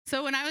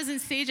So when I was in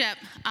Sage-Ep,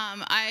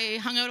 I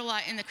hung out a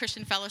lot in the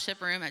Christian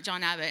fellowship room at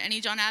John Abbott. Any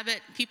John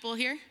Abbott people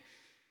here?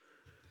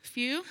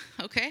 Few?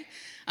 Okay.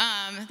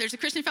 There's a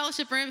Christian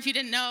fellowship room, if you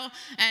didn't know,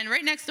 and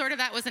right next door to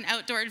that was an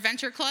outdoor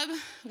adventure club,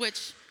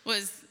 which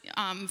was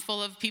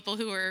full of people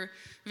who were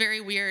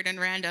very weird and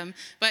random.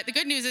 But the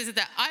good news is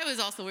that I was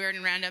also weird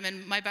and random,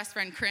 and my best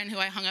friend Corinne, who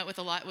I hung out with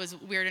a lot, was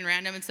weird and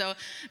random, and so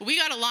we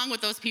got along with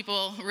those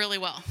people really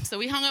well. So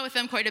we hung out with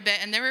them quite a bit,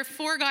 and there were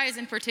 4 guys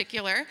in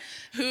particular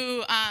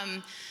who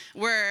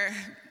were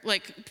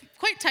like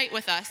quite tight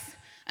with us,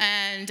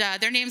 and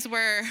their names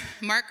were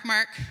Mark,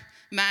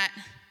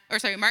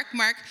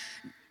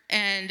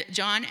 and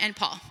John and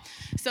Paul.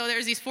 So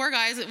there's these 4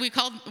 guys that we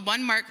called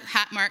one Mark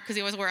Hat Mark because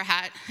he always wore a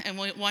hat, and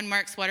one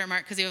Mark Sweater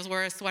Mark because he always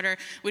wore a sweater.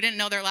 We didn't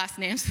know their last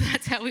names, so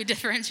that's how we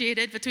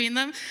differentiated between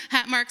them.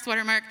 Hat Mark,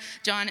 Sweater Mark,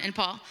 John, and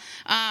Paul.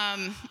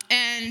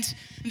 And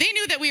they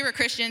knew that we were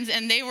Christians,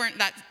 and they weren't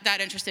that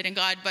interested in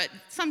God, but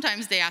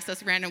sometimes they asked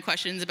us random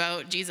questions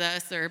about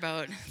Jesus or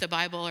about the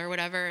Bible or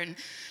whatever, and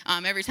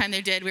every time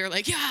they did, we were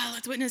like, yeah,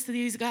 let's witness to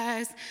these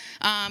guys.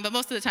 But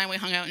most of the time we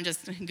hung out and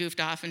just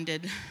goofed off and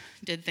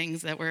did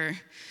things that were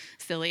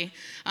silly.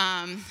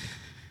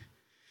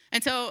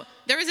 And so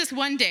there was this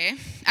one day,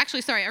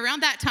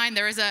 around that time,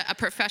 there was a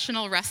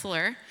professional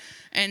wrestler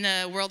in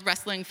the World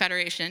Wrestling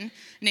Federation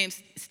named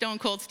Stone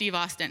Cold Steve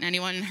Austin.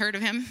 Anyone heard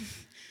of him?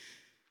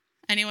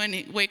 Anyone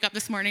wake up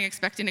this morning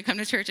expecting to come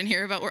to church and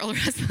hear about World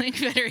Wrestling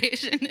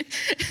Federation?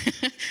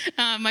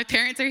 My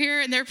parents are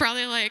here, and they're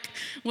probably like,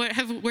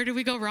 where did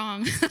we go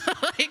wrong?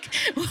 Like,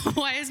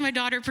 why is my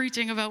daughter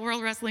preaching about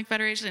World Wrestling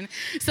Federation?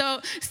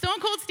 So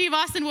Stone Cold Steve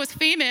Austin was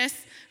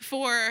famous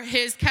for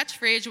his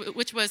catchphrase,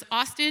 which was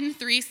Austin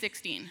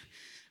 3:16,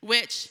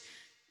 which,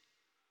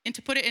 and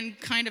to put it in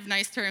kind of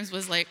nice terms,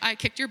 was like, I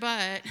kicked your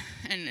butt,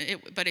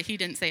 but he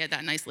didn't say it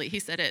that nicely. He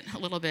said it a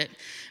little bit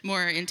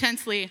more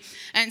intensely.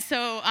 And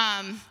so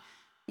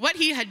what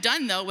he had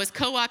done, though, was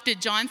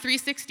co-opted John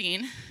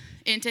 3:16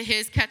 into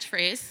his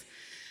catchphrase,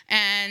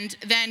 and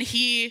then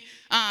he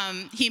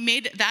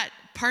made that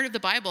part of the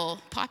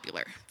Bible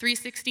popular.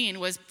 3:16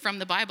 was from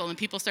the Bible, and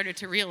people started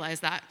to realize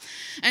that.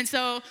 And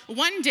so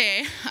one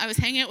day, I was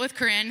hanging out with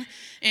Corinne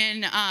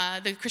in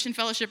the Christian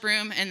fellowship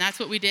room, and that's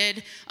what we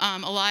did a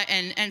lot.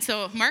 And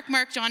so Mark,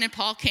 John, and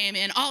Paul came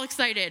in all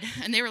excited,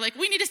 and they were like,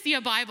 we need to see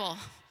a Bible.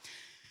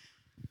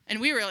 And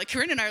we were like,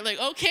 Corinne and I were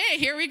like, okay,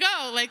 here we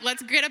go. Like,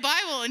 let's get a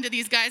Bible into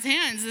these guys'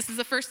 hands. This is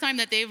the first time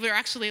that they were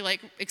actually like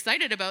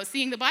excited about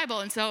seeing the Bible.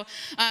 And so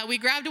we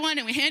grabbed one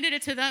and we handed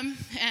it to them.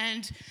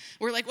 And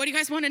we're like, what do you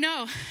guys want to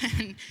know?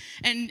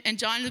 And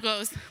John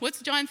goes, what's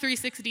John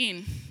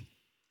 3:16?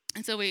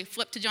 And so we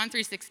flipped to John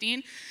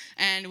 3:16,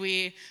 and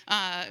we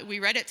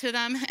read it to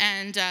them.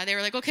 And they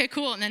were like, okay,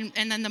 cool. And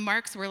then the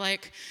Marks were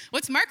like,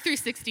 what's Mark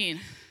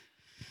 3:16?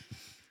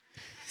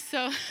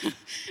 So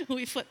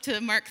we flipped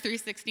to Mark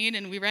 3:16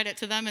 and we read it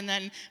to them, and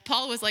then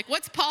Paul was like,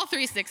 what's Paul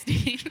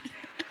 3:16?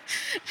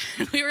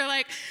 We were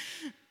like,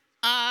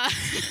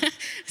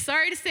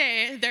 sorry to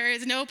say, there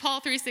is no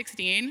Paul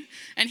 3:16,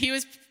 and he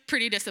was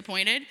pretty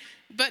disappointed.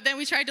 But then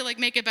we tried to like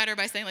make it better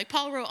by saying like,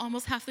 Paul wrote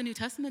almost half the New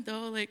Testament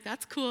though, like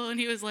that's cool. And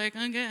he was like,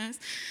 I guess.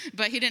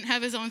 But he didn't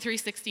have his own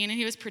 3:16, and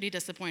he was pretty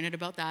disappointed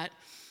about that.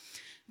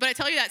 But I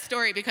tell you that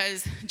story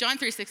because John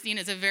 3:16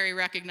 is a very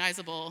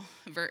recognizable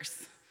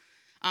verse.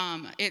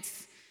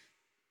 It's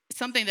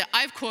something that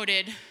I've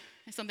quoted,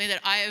 something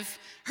that I've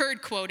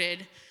heard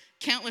quoted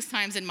countless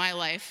times in my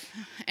life.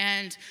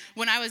 And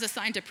when I was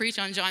assigned to preach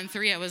on John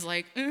 3, I was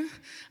like,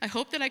 I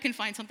hope that I can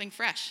find something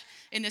fresh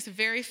in this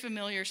very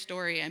familiar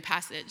story and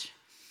passage.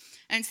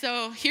 And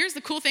so here's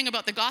the cool thing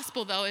about the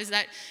gospel, though, is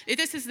that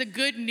this is the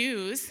good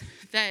news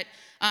that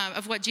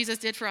of what Jesus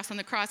did for us on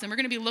the cross. And we're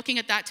going to be looking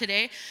at that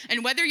today.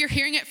 And whether you're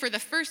hearing it for the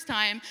first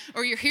time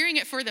or you're hearing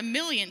it for the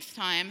millionth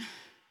time,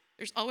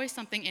 there's always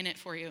something in it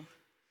for you.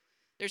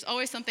 There's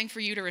always something for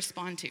you to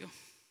respond to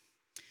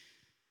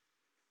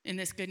in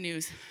this good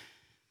news.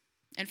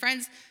 And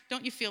friends,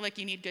 don't you feel like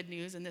you need good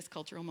news in this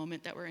cultural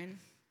moment that we're in?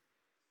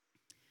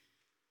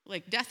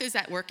 Like, death is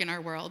at work in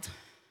our world.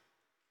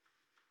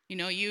 You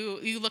know,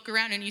 you look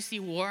around and you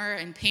see war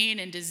and pain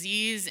and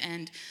disease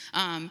and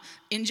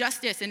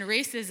injustice and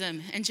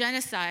racism and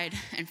genocide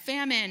and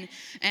famine.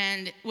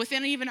 And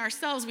within even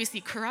ourselves, we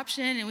see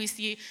corruption and we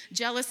see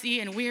jealousy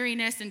and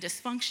weariness and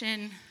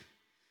dysfunction.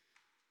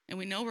 And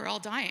we know we're all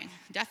dying.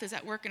 Death is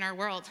at work in our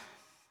world.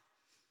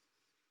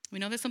 We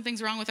know that something's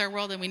wrong with our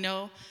world, and we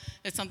know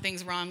that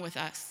something's wrong with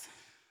us.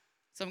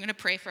 So I'm going to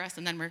pray for us,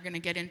 and then we're going to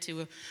get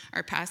into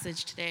our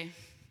passage today.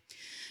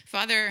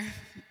 Father,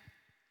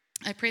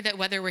 I pray that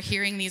whether we're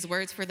hearing these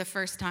words for the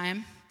first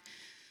time,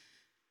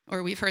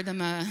 or we've heard them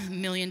a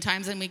million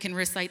times and we can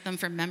recite them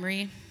from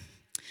memory,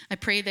 I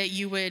pray that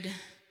you would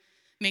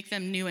make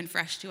them new and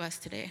fresh to us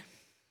today.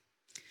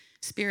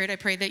 Spirit, I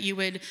pray that you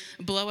would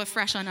blow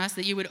afresh on us,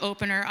 that you would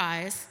open our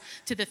eyes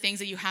to the things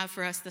that you have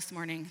for us this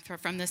morning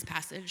from this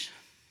passage.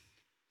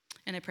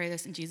 And I pray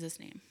this in Jesus'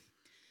 name.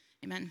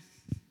 Amen.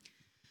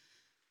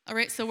 All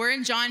right, so we're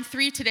in John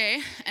 3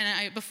 today,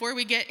 and before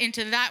we get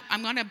into that,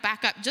 I'm going to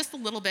back up just a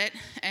little bit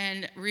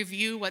and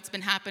review what's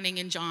been happening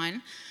in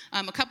John.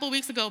 A couple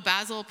weeks ago,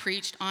 Basil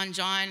preached on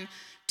John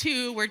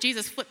 2, where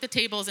Jesus flipped the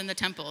tables in the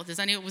temple. Was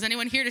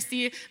anyone here to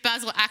see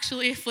Basil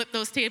actually flip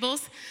those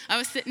tables? I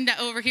was sitting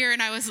over here,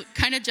 and I was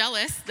kind of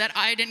jealous that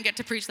I didn't get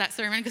to preach that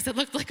sermon because it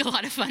looked like a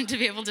lot of fun to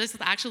be able to just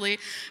actually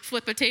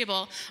flip a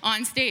table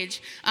on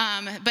stage.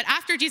 But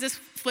after Jesus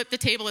flipped the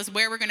table is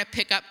where we're going to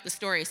pick up the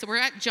story. So we're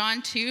at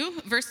John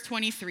 2, verse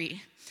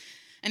 23.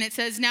 And it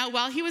says, "Now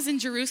while he was in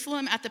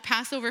Jerusalem at the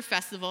Passover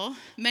festival,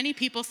 many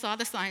people saw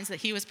the signs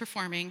that he was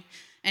performing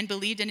and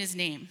believed in his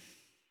name.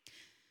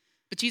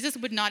 But Jesus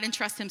would not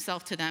entrust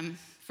himself to them,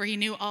 for he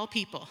knew all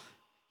people.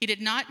 He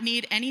did not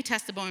need any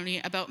testimony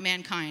about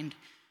mankind,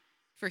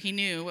 for he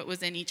knew what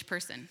was in each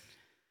person."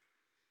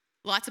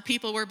 Lots of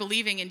people were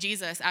believing in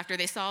Jesus after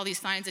they saw these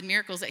signs and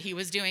miracles that he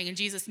was doing, and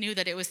Jesus knew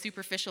that it was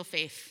superficial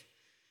faith.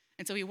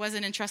 And so he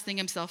wasn't entrusting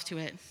himself to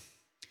it.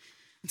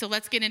 And so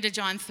let's get into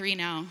John 3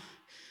 now.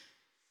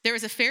 There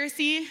was a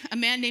Pharisee, a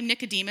man named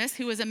Nicodemus,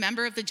 who was a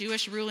member of the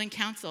Jewish ruling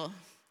council.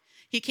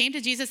 He came to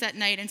Jesus at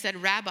night and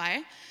said,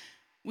 "Rabbi,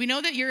 we know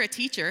that you're a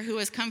teacher who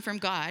has come from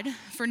God,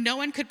 for no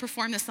one could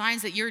perform the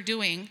signs that you're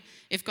doing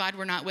if God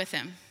were not with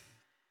him."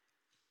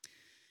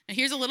 And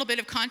here's a little bit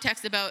of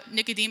context about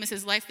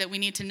Nicodemus' life that we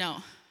need to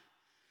know.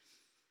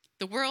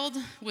 The world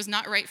was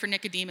not right for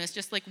Nicodemus,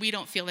 just like we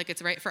don't feel like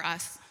it's right for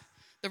us.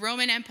 The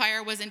Roman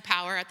Empire was in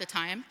power at the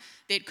time.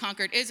 They'd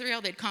conquered Israel,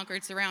 they'd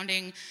conquered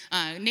surrounding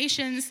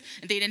nations,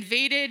 they'd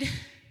invaded,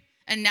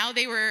 and now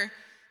they were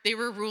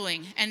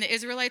ruling. And the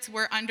Israelites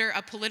were under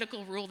a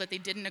political rule that they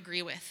didn't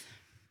agree with.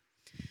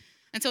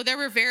 And so there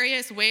were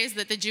various ways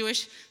that the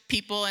Jewish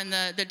people and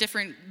the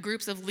different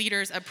groups of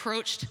leaders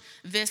approached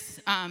this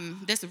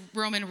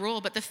Roman rule,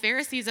 but the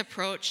Pharisees'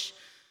 approach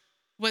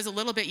was a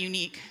little bit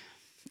unique.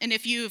 And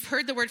if you've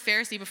heard the word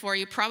Pharisee before,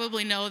 you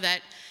probably know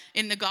that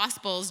in the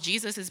Gospels,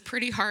 Jesus is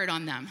pretty hard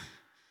on them.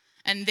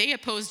 And they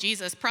oppose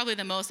Jesus probably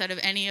the most out of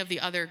any of the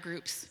other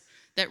groups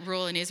that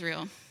rule in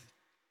Israel.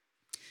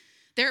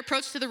 Their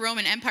approach to the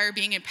Roman Empire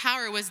being in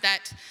power was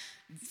that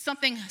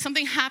something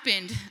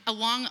happened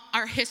along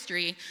our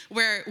history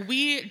where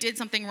we did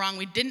something wrong.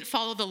 We didn't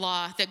follow the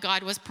law that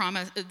God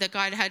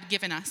had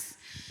given us.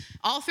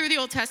 All through the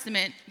Old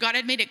Testament, God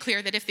had made it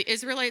clear that if the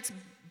Israelites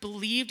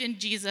believed in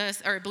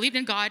Jesus or believed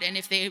in God, and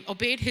if they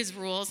obeyed his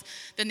rules,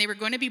 then they were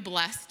going to be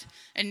blessed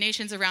and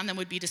nations around them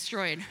would be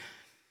destroyed.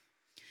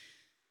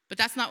 But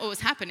that's not what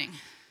was happening.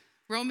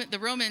 The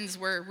Romans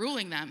were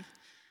ruling them,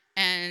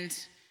 and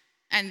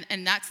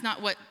that's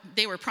not what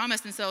they were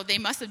promised. And so they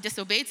must have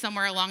disobeyed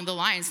somewhere along the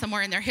line,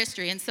 somewhere in their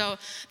history. And so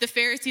the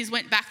Pharisees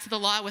went back to the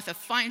law with a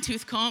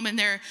fine-tooth comb, and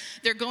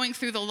they're going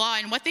through the law.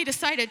 And what they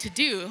decided to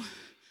do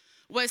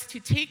was to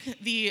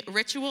take the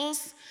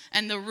rituals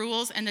and the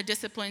rules and the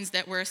disciplines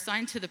that were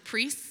assigned to the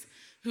priests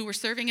who were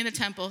serving in the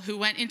temple, who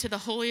went into the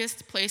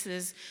holiest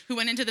places, who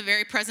went into the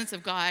very presence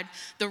of God,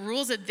 the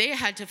rules that they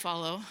had to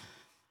follow,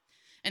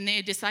 and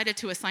they decided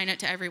to assign it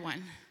to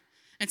everyone.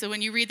 And so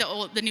when you read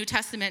the New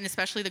Testament, and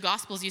especially the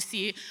Gospels, you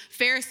see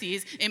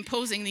Pharisees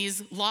imposing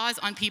these laws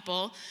on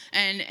people,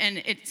 and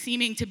it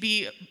seeming to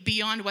be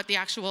beyond what the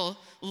actual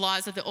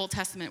laws of the Old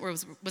Testament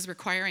was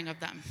requiring of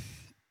them.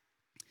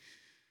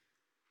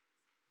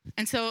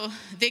 And so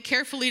they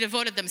carefully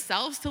devoted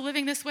themselves to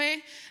living this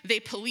way. They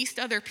policed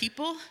other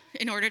people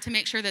in order to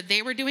make sure that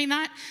they were doing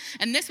that.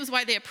 And this was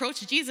why they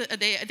approached Jesus.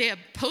 They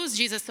opposed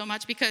Jesus so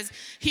much, because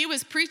he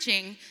was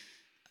preaching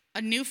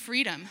a new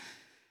freedom,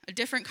 a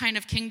different kind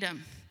of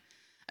kingdom,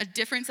 a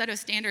different set of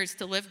standards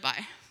to live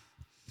by.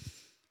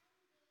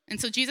 And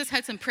so Jesus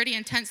had some pretty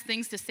intense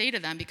things to say to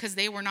them because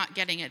they were not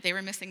getting it. They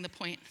were missing the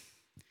point.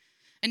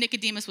 And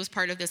Nicodemus was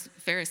part of this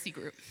Pharisee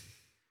group.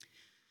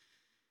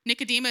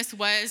 Nicodemus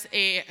was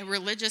a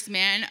religious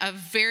man, a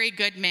very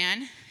good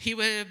man. He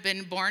would have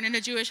been born in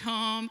a Jewish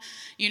home.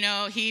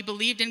 He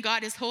believed in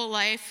God his whole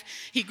life.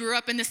 He grew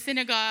up in the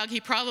synagogue. He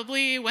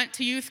probably went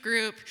to youth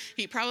group.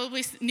 He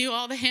probably knew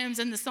all the hymns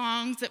and the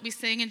songs that we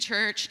sing in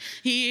church.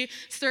 He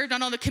served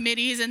on all the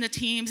committees and the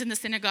teams in the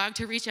synagogue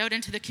to reach out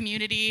into the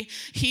community.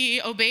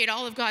 He obeyed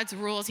all of God's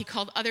rules. He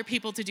called other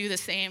people to do the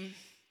same.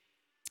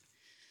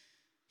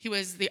 He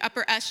was the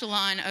upper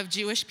echelon of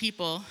Jewish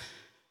people,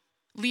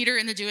 leader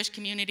in the Jewish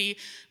community,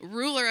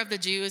 ruler of the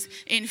Jews.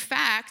 In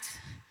fact,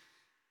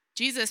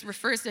 Jesus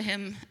refers to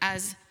him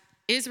as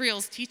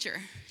Israel's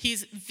teacher.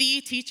 He's the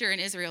teacher in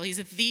Israel.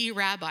 He's the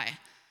rabbi.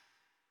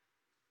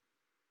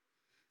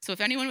 So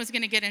if anyone was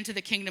going to get into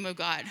the kingdom of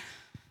God,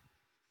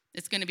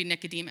 it's going to be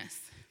Nicodemus.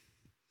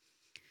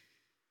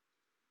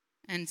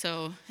 And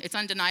so it's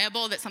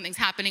undeniable that something's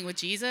happening with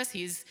Jesus.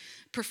 He's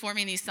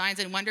performing these signs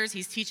and wonders.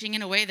 He's teaching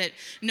in a way that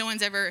no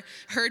one's ever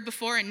heard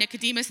before. And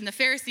Nicodemus and the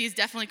Pharisees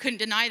definitely couldn't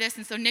deny this.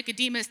 And so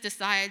Nicodemus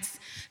decides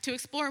to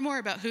explore more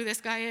about who this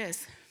guy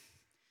is.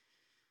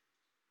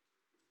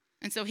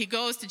 And so he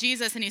goes to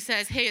Jesus and he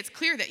says, "Hey, it's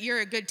clear that you're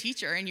a good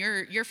teacher and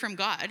you're from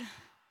God.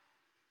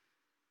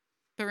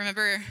 But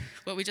remember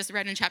what we just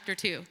read in chapter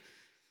 2,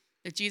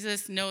 that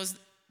Jesus knows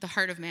the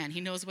heart of man.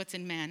 He knows what's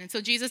in man. And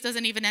so Jesus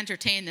doesn't even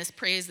entertain this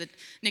praise that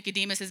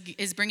Nicodemus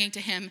is bringing to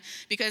him,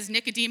 because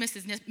Nicodemus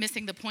is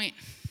missing the point.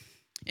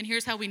 And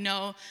here's how we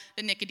know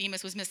that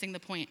Nicodemus was missing the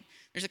point.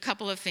 There's a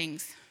couple of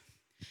things.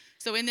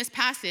 So in this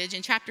passage,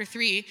 in chapter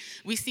 3,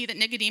 we see that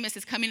Nicodemus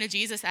is coming to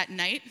Jesus at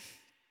night.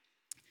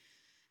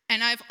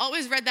 And I've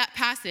always read that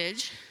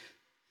passage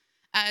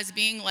as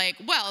being like,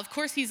 well, of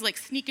course he's like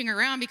sneaking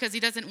around because he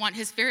doesn't want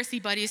his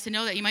Pharisee buddies to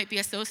know that he might be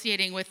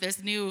associating with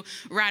this new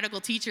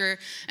radical teacher.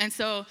 And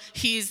so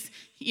he's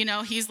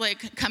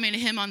like coming to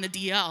him on the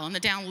DL, on the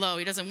down low.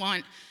 He doesn't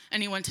want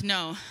anyone to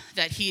know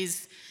that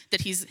he's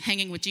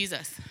hanging with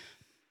Jesus.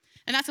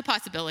 And that's a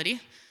possibility.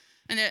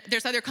 And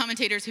there's other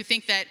commentators who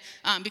think that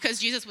because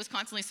Jesus was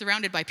constantly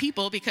surrounded by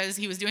people, because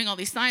he was doing all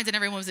these signs and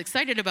everyone was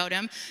excited about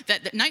him,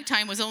 that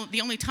nighttime was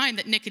the only time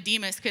that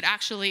Nicodemus could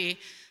actually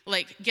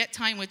get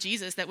time with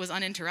Jesus that was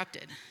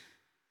uninterrupted.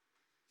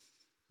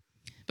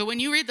 But when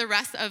you read the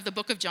rest of the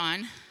book of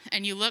John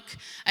and you look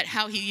at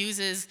how he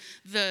uses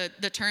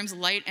the terms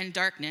light and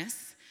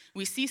darkness,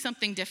 we see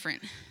something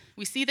different.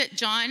 We see that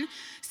John,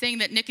 saying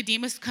that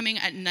Nicodemus coming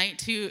at night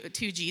to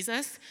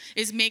Jesus,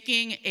 is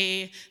making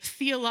a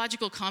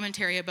theological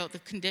commentary about the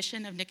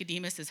condition of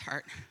Nicodemus'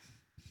 heart.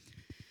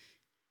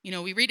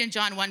 We read in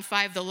John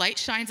 1:5, the light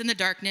shines in the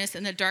darkness,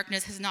 and the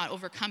darkness has not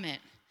overcome it.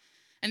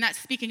 And that's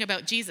speaking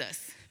about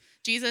Jesus.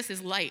 Jesus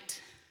is light.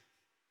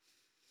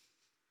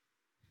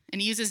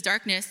 And he uses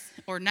darkness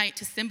or night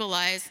to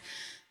symbolize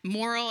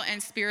moral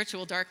and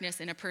spiritual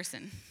darkness in a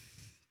person.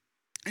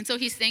 And so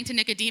he's saying to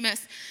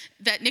Nicodemus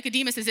that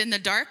Nicodemus is in the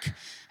dark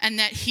and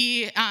that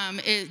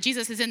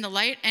Jesus is in the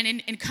light. And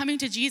in coming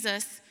to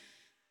Jesus,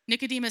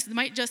 Nicodemus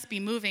might just be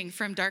moving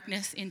from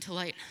darkness into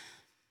light.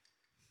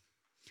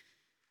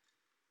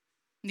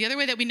 The other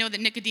way that we know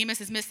that Nicodemus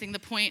is missing the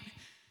point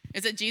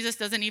is that Jesus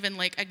doesn't even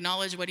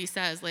acknowledge what he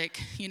says.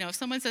 If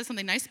someone says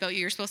something nice about you,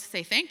 you're supposed to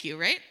say thank you,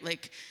 right?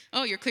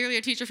 Oh, you're clearly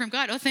a teacher from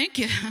God. Oh, thank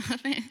you.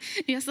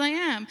 Yes, I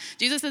am.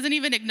 Jesus doesn't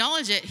even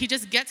acknowledge it. He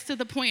just gets to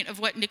the point of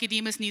what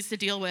Nicodemus needs to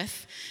deal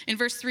with. In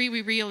verse 3,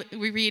 we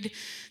read,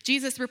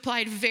 Jesus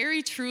replied,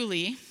 very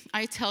truly,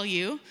 I tell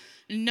you,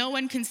 no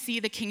one can see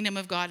the kingdom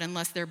of God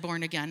unless they're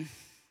born again.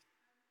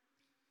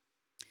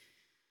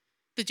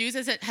 The Jews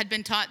had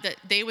been taught that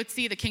they would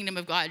see the kingdom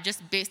of God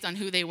just based on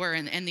who they were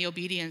and the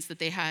obedience that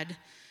they had,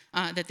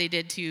 that they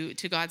did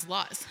to God's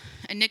laws.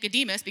 And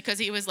Nicodemus, because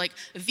he was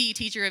the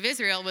teacher of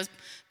Israel, was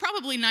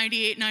probably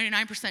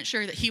 99%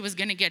 sure that he was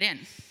going to get in.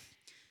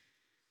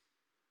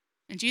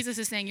 And Jesus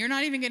is saying, you're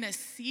not even going to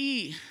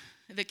see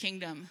the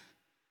kingdom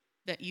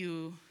that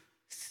you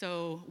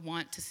so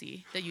want to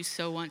see, that you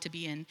so want to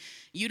be in.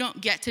 You don't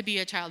get to be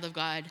a child of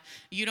God.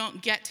 You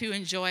don't get to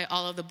enjoy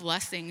all of the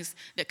blessings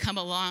that come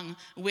along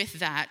with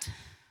that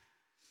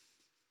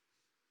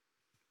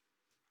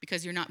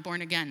because you're not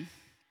born again.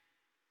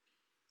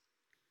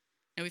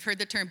 Now, we've heard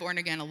the term born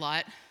again a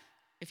lot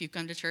if you've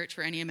come to church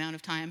for any amount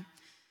of time.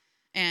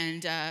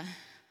 And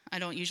I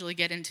don't usually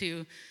get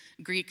into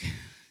Greek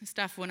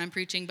stuff when I'm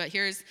preaching, but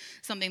here's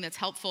something that's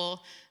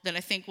helpful that I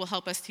think will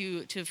help us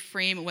to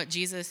frame what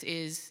Jesus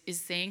is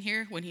saying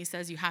here when he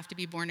says you have to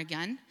be born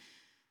again.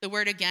 The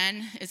word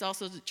again is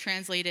also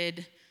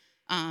translated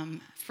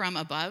from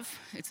above.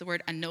 It's the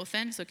word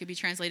anothen, so it could be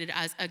translated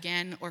as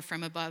again or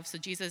from above. So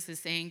Jesus is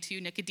saying to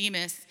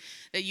Nicodemus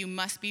that you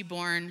must be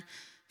born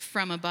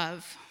from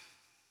above.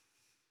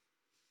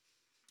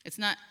 It's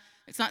not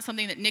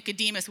something that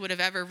Nicodemus would have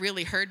ever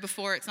really heard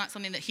before. It's not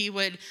something that he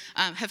would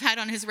have had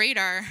on his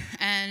radar.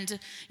 And,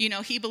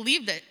 he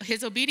believed that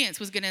his obedience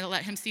was going to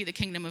let him see the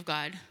kingdom of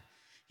God.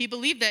 He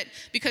believed that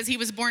because he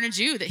was born a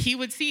Jew, that he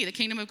would see the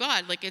kingdom of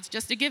God. It's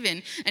just a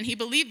given. And he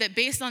believed that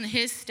based on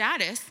his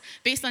status,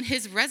 based on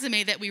his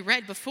resume that we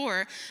read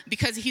before,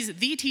 because he's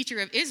the teacher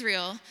of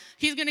Israel,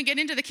 he's going to get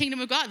into the kingdom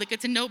of God.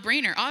 It's a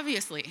no-brainer,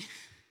 obviously.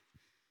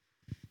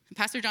 And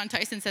Pastor John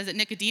Tyson says that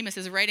Nicodemus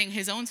is writing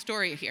his own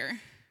story here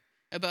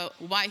about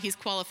why he's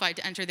qualified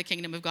to enter the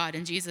kingdom of God.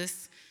 And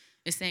Jesus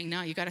is saying,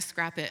 no, you got to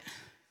scrap it.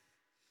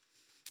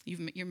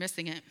 You're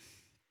missing it.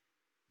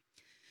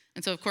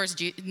 And so, of course,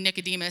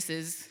 Nicodemus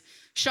is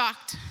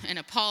shocked and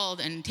appalled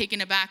and taken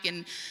aback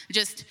and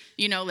just,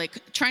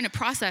 trying to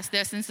process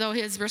this. And so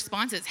his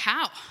response is,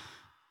 how?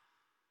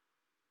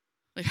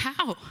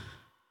 How?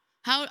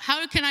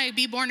 How can I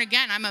be born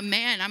again? I'm a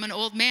man. I'm an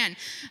old man.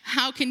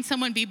 How can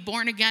someone be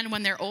born again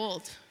when they're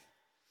old?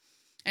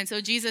 And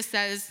so Jesus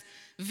says,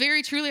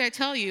 very truly, I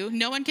tell you,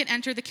 no one can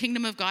enter the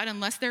kingdom of God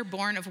unless they're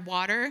born of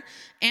water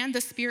and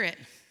the Spirit.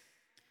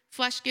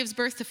 Flesh gives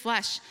birth to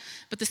flesh,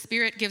 but the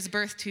Spirit gives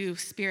birth to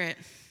spirit.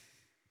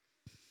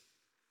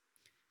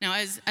 Now,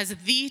 as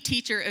the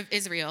teacher of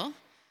Israel,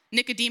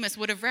 Nicodemus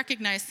would have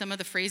recognized some of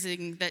the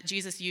phrasing that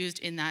Jesus used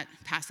in that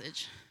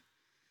passage.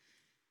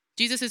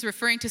 Jesus is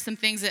referring to some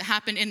things that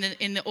happened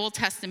in the Old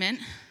Testament,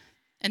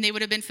 and they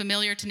would have been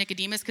familiar to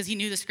Nicodemus because he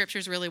knew the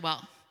scriptures really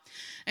well.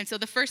 And so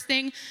the first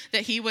thing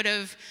that he would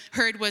have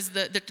heard was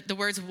the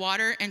words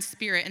water and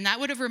spirit. And that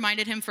would have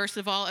reminded him, first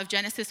of all, of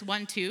Genesis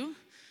 1:2,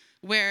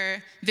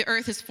 where the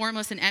earth is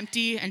formless and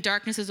empty and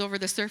darkness is over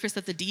the surface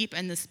of the deep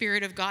and the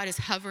Spirit of God is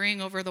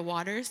hovering over the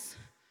waters.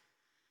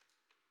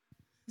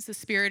 It's the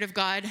Spirit of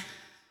God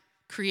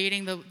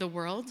creating the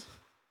world,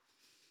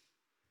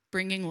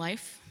 bringing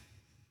life.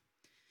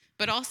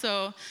 But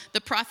also,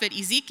 the prophet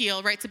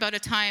Ezekiel writes about a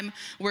time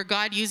where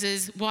God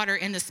uses water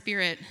in the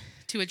Spirit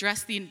to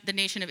address the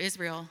nation of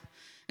Israel.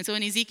 And so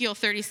in Ezekiel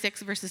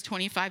 36, verses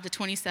 25 to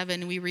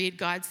 27, we read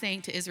God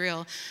saying to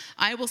Israel,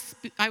 I will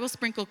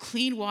sprinkle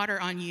clean water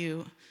on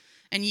you,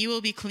 and you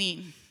will be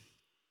clean.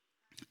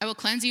 I will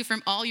cleanse you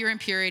from all your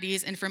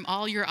impurities and from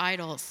all your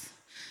idols.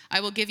 I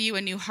will give you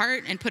a new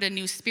heart and put a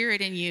new spirit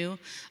in you.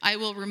 I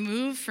will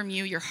remove from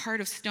you your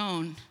heart of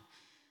stone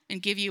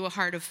and give you a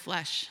heart of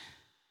flesh.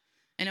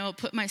 And I will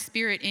put my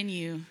spirit in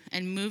you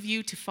and move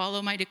you to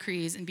follow my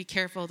decrees and be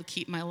careful to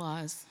keep my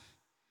laws.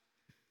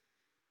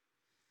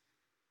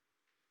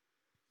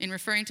 In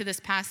referring to this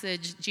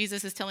passage,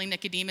 Jesus is telling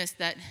Nicodemus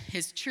that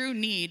his true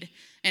need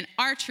and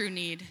our true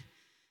need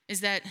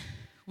is that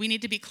we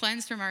need to be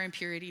cleansed from our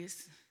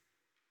impurities,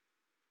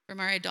 from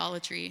our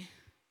idolatry.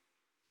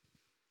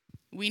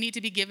 We need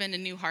to be given a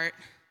new heart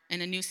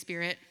and a new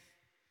spirit.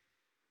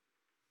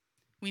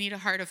 We need a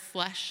heart of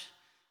flesh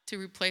to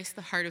replace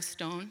the heart of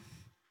stone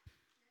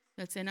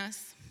that's in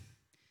us.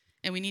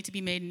 And we need to be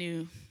made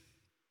new.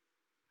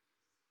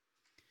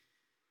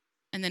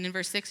 And then in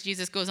verse 6,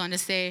 Jesus goes on to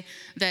say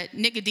that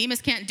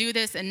Nicodemus can't do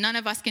this, and none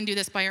of us can do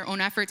this by our own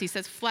efforts. He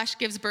says, flesh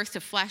gives birth to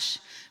flesh,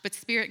 but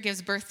spirit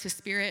gives birth to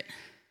spirit.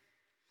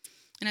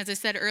 And as I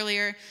said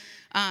earlier,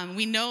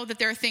 we know that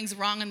there are things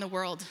wrong in the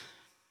world.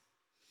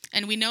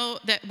 And we know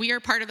that we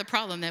are part of the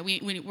problem, that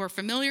we're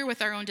familiar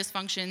with our own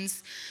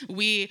dysfunctions.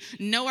 We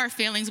know our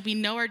failings. We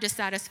know our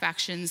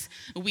dissatisfactions.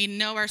 We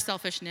know our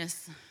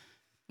selfishness.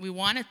 We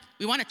want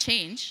to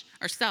change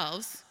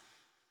ourselves.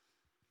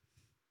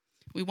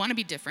 We want to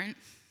be different.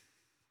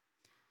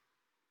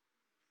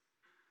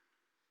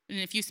 And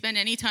if you spend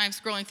any time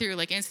scrolling through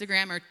like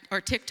Instagram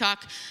or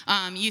TikTok,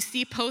 you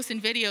see posts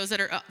and videos that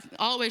are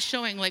always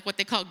showing like what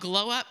they call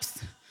glow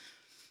ups.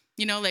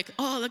 You know, like,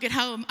 oh, look at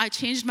how I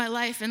changed my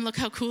life and look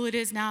how cool it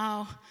is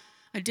now.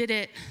 I did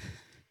it.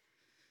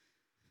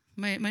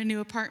 My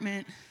new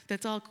apartment,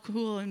 that's all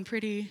cool and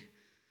pretty.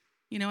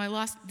 You know, I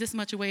lost this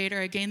much weight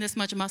or I gained this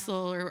much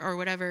muscle or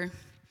whatever.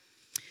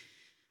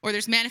 Or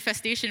there's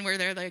manifestation where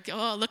they're like,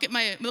 oh, look at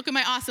my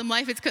awesome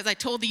life. It's because I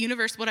told the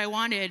universe what I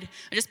wanted.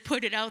 I just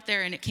put it out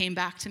there and it came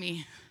back to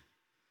me.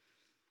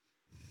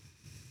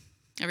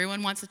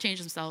 Everyone wants to change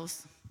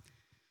themselves.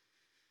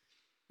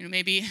 You know,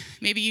 maybe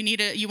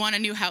you want a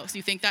new house.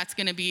 You think that's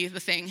going to be the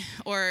thing.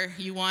 Or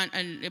you want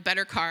a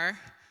better car.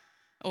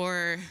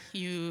 Or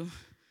you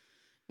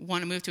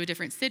want to move to a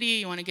different city.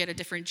 You want to get a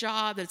different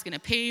job that's going to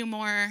pay you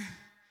more.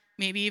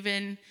 Maybe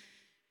even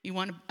you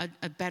want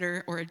a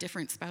better or a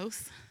different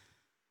spouse.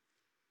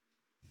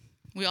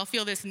 We all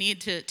feel this need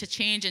to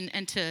change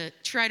and to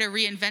try to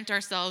reinvent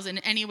ourselves in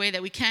any way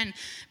that we can,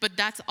 but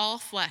that's all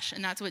flesh,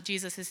 and that's what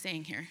Jesus is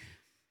saying here.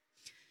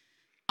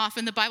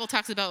 Often the Bible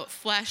talks about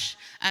flesh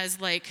as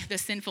like the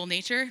sinful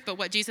nature, but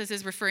what Jesus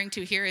is referring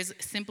to here is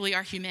simply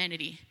our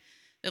humanity,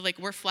 that like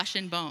we're flesh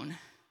and bone.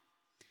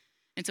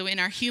 And so in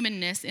our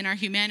humanness, in our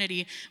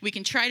humanity, we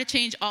can try to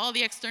change all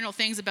the external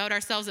things about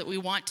ourselves that we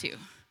want to,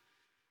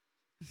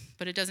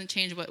 but it doesn't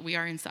change what we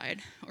are inside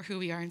or who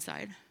we are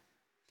inside.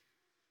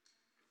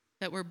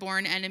 That we're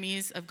born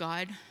enemies of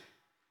God,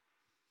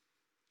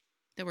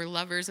 that we're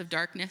lovers of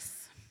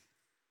darkness,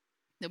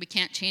 that we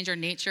can't change our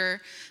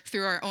nature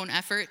through our own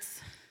efforts,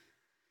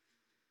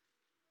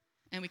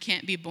 and we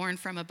can't be born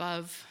from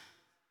above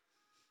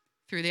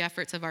through the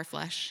efforts of our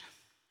flesh.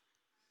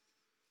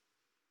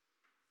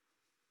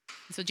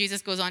 So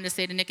Jesus goes on to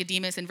say to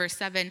Nicodemus in verse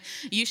 7,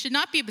 you should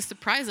not be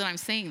surprised that I'm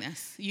saying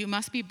this. You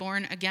must be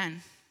born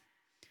again.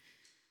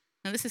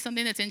 Now this is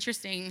something that's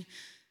interesting.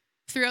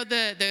 Throughout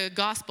the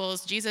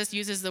Gospels, Jesus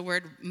uses the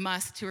word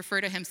must to refer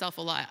to himself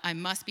a lot. I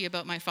must be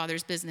about my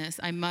Father's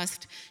business. I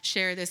must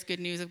share this good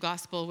news of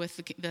gospel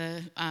with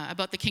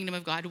about the kingdom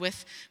of God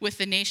with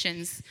the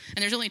nations.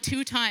 And there's only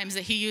 2 times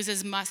that he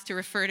uses must to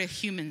refer to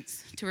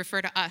humans, to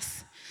refer to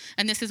us.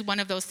 And this is one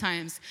of those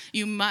times.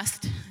 You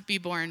must be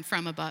born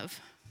from above.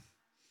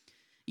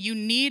 You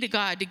need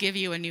God to give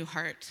you a new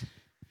heart.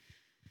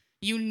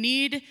 You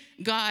need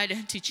God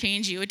to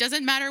change you. It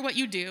doesn't matter what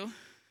you do.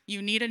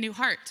 You need a new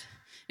heart.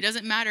 It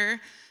doesn't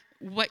matter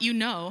what you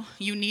know,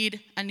 you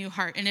need a new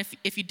heart. And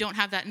if you don't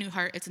have that new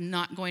heart, it's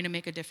not going to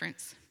make a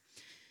difference.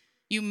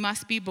 You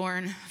must be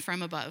born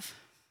from above.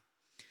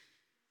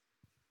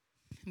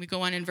 We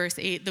go on in verse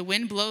 8. The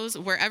wind blows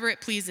wherever it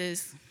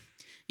pleases.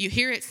 You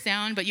hear its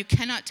sound, but you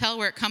cannot tell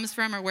where it comes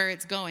from or where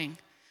it's going.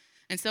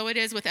 And so it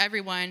is with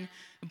everyone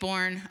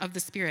born of the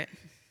Spirit.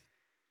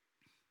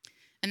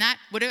 And that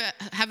would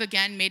have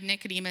again made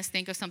Nicodemus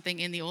think of something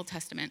in the Old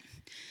Testament.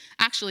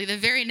 Actually, the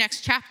very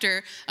next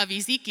chapter of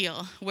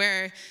Ezekiel,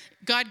 where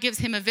God gives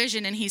him a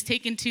vision and he's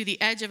taken to the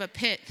edge of a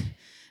pit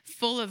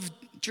full of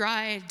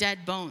dry,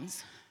 dead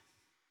bones.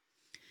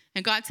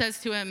 And God says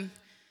to him,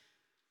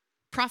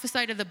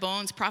 prophesy to the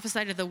bones,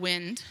 prophesy to the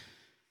wind,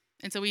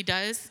 And so he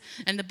does,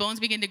 and the bones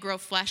begin to grow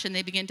flesh, and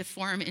they begin to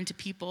form into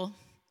people,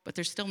 but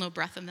there's still no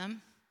breath in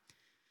them.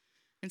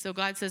 And so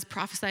God says,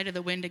 prophesy to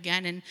the wind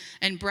again,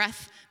 and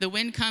breath, the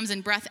wind comes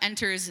and breath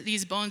enters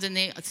these bones, and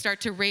they start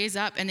to raise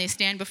up, and they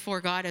stand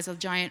before God as a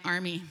giant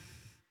army.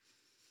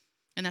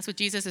 And that's what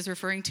Jesus is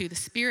referring to. The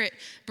Spirit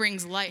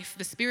brings life.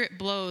 The Spirit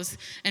blows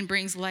and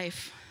brings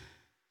life.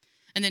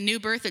 And the new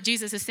birth that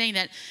Jesus is saying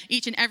that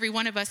each and every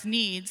one of us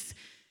needs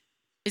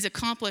is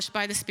accomplished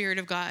by the Spirit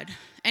of God.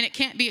 And it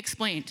can't be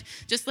explained.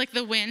 Just like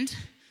the wind,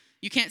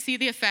 you can't see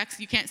the effects,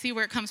 you can't see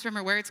where it comes from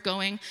or where it's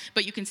going,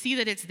 but you can see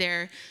that it's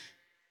there.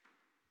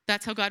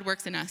 That's how God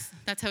works in us.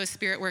 That's how his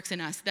Spirit works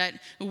in us, that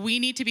we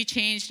need to be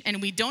changed,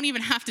 and we don't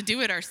even have to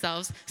do it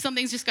ourselves.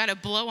 Something's just got to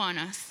blow on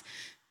us.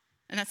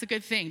 And that's a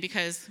good thing,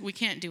 because we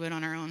can't do it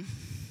on our own.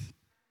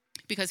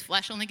 Because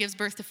flesh only gives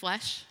birth to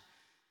flesh,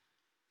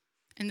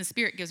 and the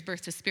Spirit gives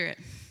birth to spirit.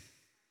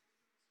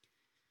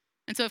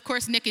 And so, of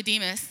course,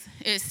 Nicodemus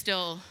is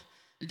still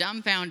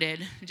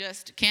dumbfounded,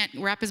 just can't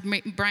wrap his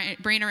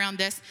brain around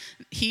this.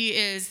 He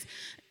is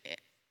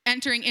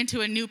entering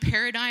into a new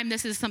paradigm.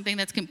 This is something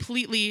that's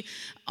completely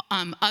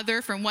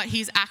other from what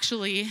he's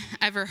actually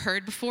ever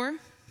heard before.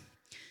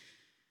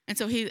 And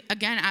so he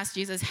again asked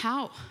Jesus,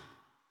 how?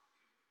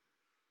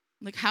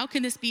 Like, how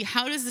can this be?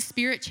 How does the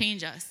Spirit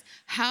change us?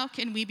 How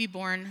can we be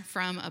born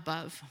from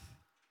above?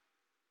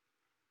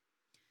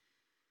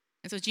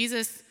 And so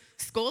Jesus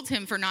scolds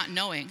him for not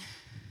knowing.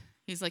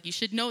 He's like, you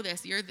should know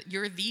this. You're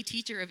the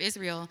teacher of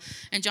Israel.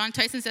 And John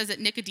Tyson says that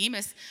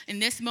Nicodemus in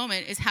this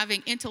moment is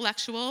having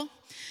intellectual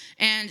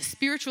and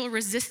spiritual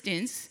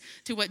resistance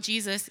to what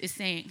Jesus is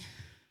saying.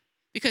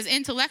 Because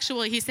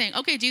intellectually, he's saying,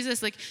 okay,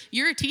 Jesus, like,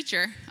 you're a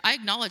teacher. I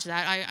acknowledge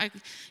that.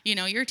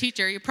 You're a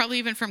teacher. You're probably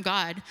even from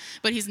God.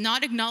 But he's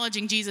not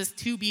acknowledging Jesus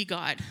to be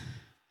God.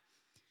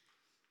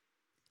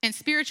 And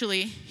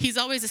spiritually, he's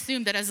always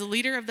assumed that as a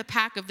leader of the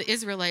pack of the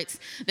Israelites,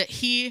 that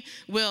he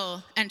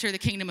will enter the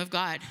kingdom of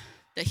God,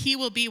 that he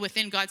will be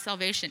within God's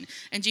salvation.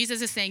 And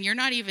Jesus is saying, you're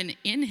not even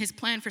in his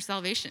plan for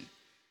salvation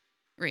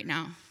right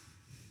now.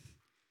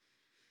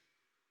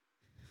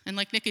 And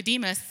like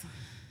Nicodemus,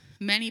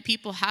 many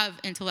people have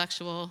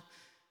intellectual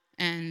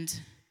and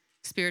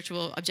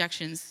spiritual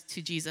objections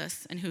to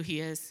Jesus and who he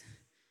is.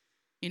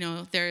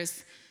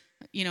 There's,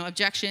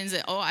 objections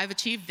that, I've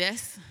achieved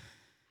this.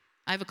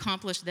 I've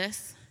accomplished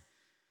this.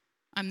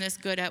 I'm this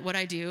good at what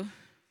I do.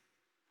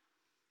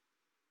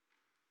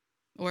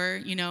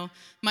 Or,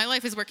 my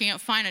life is working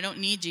out fine. I don't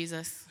need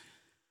Jesus.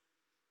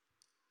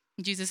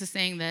 And Jesus is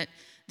saying that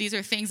these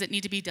are things that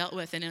need to be dealt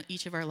with in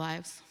each of our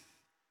lives.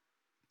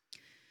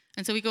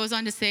 And so he goes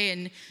on to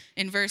say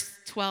in verse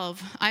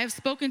 12, I have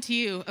spoken to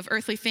you of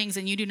earthly things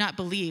and you do not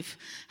believe.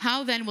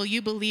 How then will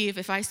you believe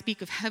if I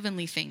speak of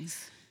heavenly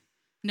things?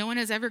 No one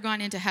has ever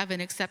gone into heaven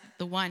except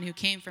the one who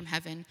came from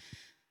heaven,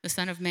 the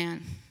Son of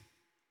Man.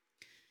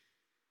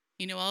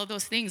 All of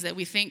those things that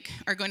we think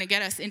are going to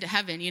get us into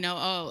heaven,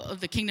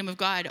 the kingdom of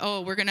God.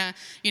 We're going to,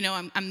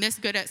 I'm this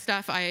good at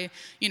stuff. I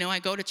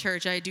go to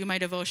church. I do my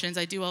devotions.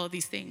 I do all of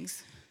these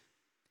things.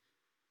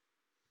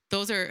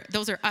 Those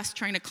are us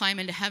trying to climb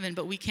into heaven,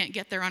 but we can't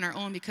get there on our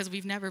own because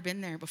we've never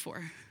been there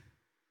before.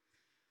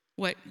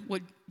 What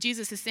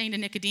Jesus is saying to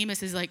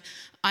Nicodemus is like,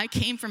 I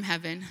came from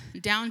heaven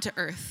down to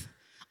earth.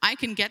 I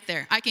can get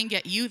there. I can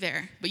get you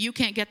there, but you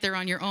can't get there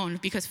on your own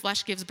because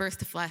flesh gives birth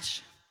to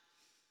flesh.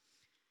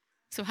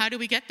 So how do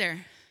we get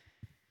there?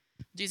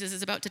 Jesus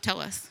is about to tell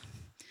us.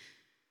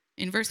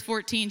 In verse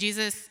 14,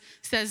 Jesus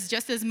says,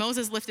 just as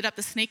Moses lifted up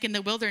the snake in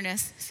the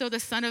wilderness, so the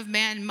Son of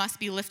Man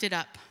must be lifted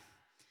up,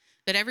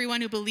 that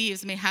everyone who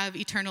believes may have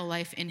eternal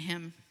life in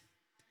him.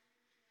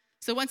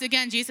 So once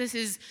again, Jesus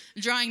is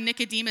drawing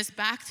Nicodemus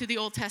back to the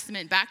Old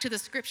Testament, back to the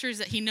scriptures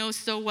that he knows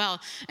so well.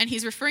 And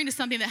he's referring to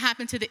something that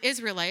happened to the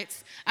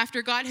Israelites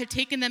after God had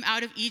taken them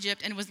out of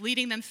Egypt and was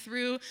leading them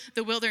through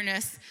the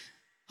wilderness,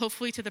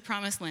 hopefully to the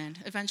promised land,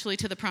 eventually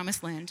to the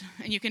promised land.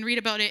 And you can read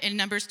about it in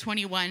Numbers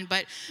 21.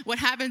 But what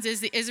happens is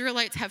the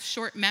Israelites have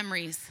short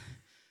memories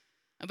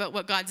about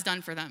what God's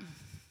done for them.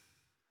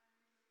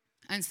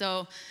 And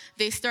so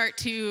they start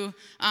to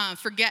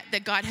forget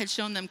that God had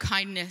shown them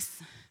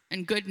kindness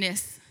and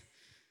goodness.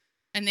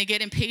 And they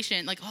get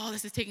impatient, like,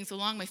 this is taking so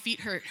long, my feet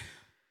hurt.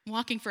 I'm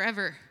walking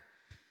forever.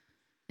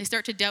 They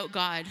start to doubt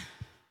God.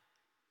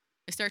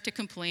 They start to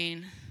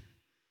complain.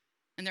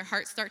 And their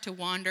hearts start to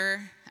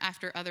wander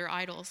after other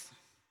idols.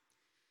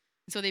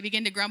 And so they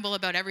begin to grumble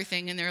about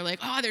everything. And they're like,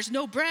 there's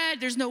no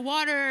bread, there's no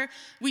water.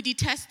 We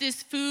detest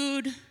this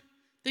food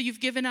that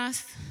you've given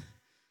us.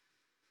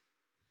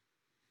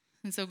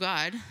 And so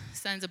God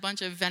sends a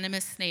bunch of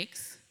venomous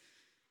snakes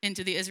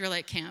into the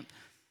Israelite camp.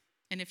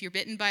 And if you're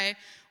bitten by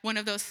one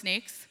of those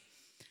snakes,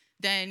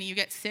 then you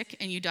get sick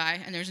and you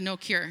die, and there's no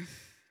cure.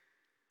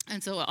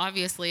 And so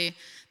obviously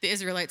the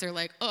Israelites are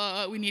like,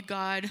 we need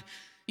God.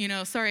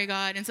 Sorry,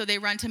 God. And so they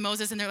run to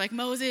Moses and they're like,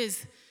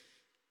 Moses,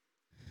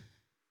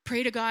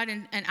 pray to God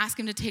and ask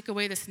him to take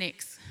away the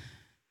snakes.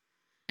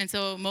 And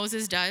so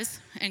Moses does,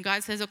 and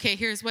God says, okay,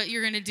 here's what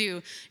you're going to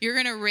do. You're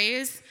going to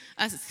raise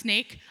a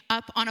snake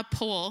up on a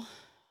pole,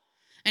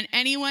 And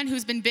anyone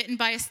who's been bitten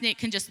by a snake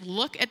can just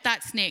look at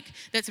that snake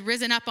that's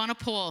risen up on a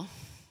pole,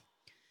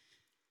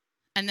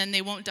 and then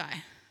they won't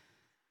die.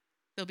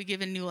 They'll be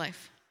given new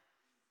life.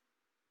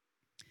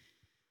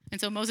 And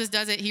so Moses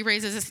does it. He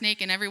raises a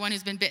snake, and everyone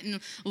who's been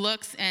bitten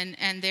looks, and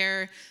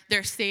they're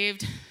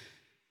saved.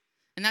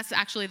 And that's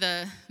actually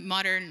the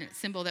modern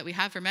symbol that we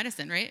have for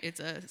medicine, right? It's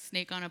a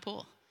snake on a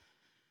pole.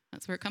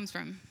 That's where it comes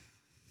from.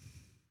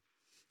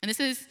 And this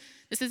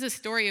is a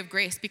story of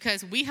grace,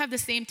 because we have the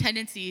same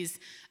tendencies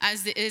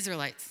as the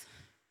Israelites.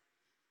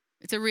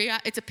 It's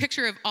a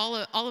picture of all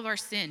of our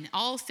sin,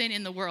 all sin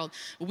in the world.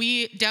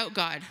 We doubt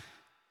God.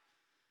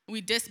 We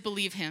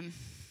disbelieve him.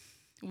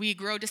 We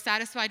grow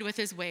dissatisfied with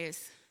his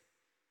ways.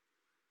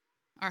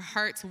 Our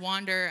hearts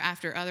wander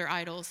after other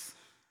idols.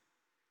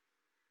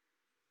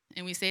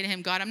 And we say to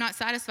him, God, I'm not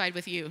satisfied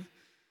with you.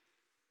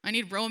 I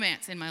need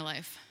romance in my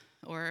life,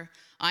 or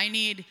I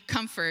need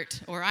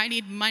comfort, or I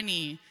need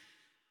money,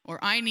 or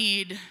I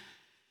need,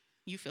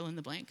 you fill in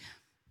the blank.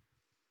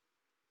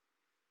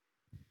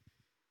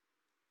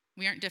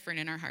 We aren't different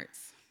in our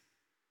hearts.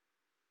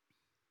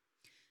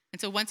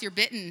 And so once you're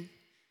bitten,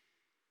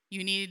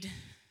 you need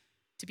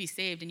to be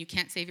saved, and you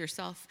can't save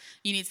yourself.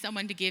 You need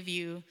someone to give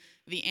you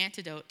the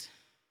antidote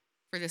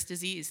for this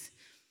disease.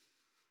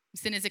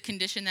 Sin is a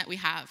condition that we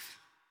have.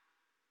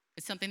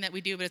 It's something that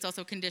we do, but it's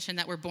also a condition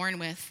that we're born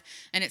with,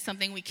 and it's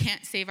something we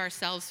can't save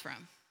ourselves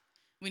from.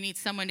 We need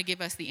someone to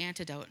give us the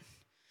antidote.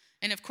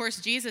 And of course,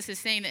 Jesus is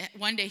saying that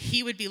one day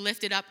he would be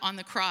lifted up on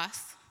the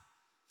cross,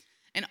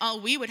 and all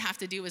we would have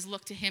to do is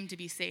look to him to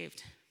be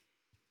saved.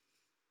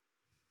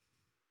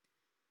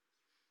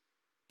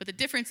 But the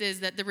difference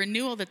is that the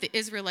renewal that the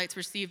Israelites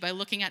received by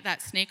looking at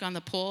that snake on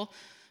the pole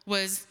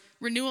was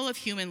renewal of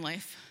human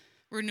life,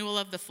 renewal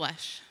of the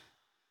flesh.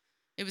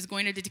 It was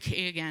going to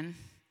decay again.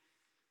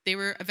 They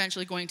were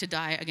eventually going to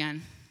die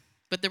again.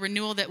 But the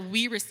renewal that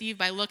we receive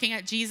by looking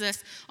at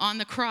Jesus on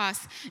the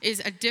cross is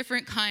a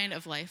different kind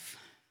of life.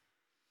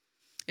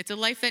 It's a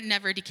life that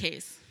never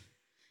decays,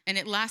 and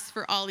it lasts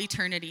for all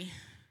eternity.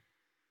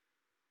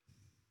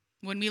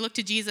 When we look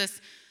to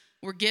Jesus,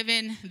 we're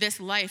given this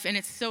life, and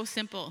it's so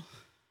simple.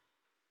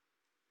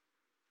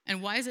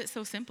 And why is it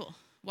so simple?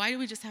 Why do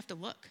we just have to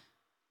look?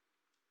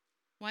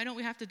 Why don't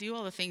we have to do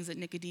all the things that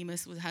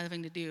Nicodemus was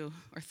having to do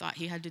or thought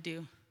he had to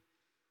do?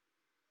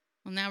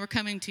 Well, now we're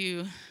coming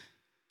to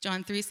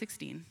John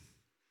 3:16,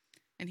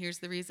 and here's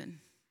the reason.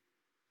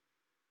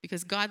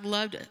 Because God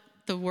loved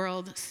the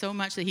world so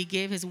much that he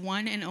gave his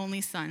one and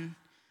only Son,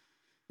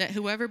 that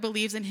whoever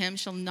believes in him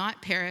shall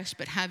not perish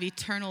but have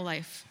eternal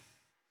life.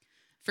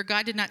 For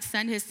God did not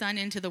send his Son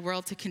into the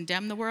world to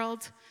condemn the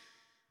world,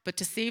 but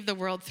to save the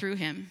world through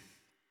him.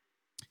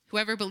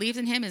 Whoever believes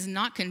in him is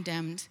not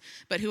condemned,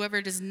 but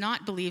whoever does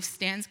not believe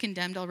stands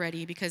condemned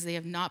already, because they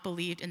have not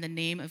believed in the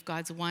name of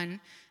God's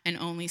one and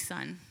only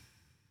Son.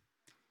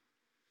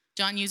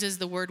 John uses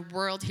the word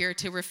world here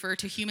to refer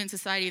to human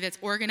society that's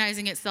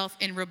organizing itself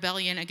in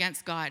rebellion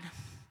against God.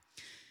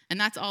 And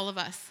that's all of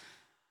us.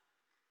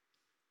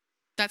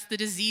 That's the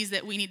disease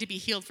that we need to be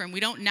healed from.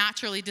 We don't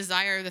naturally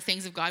desire the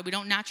things of God. We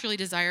don't naturally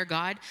desire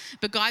God.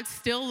 But God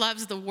still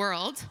loves the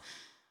world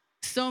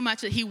so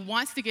much that he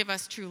wants to give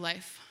us true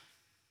life.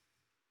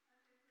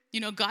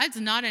 You know,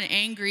 God's not an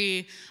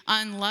angry,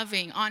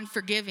 unloving,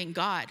 unforgiving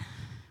God.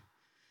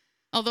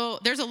 Although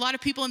there's a lot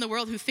of people in the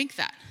world who think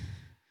that,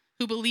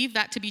 who believe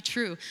that to be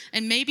true.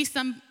 And maybe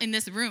some in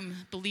this room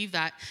believe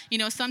that. You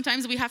know,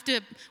 sometimes we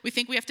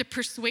think we have to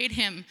persuade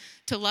him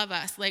to love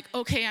us. Like,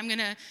 okay, I'm going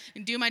to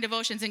do my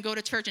devotions and go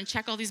to church and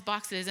check all these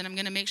boxes, and I'm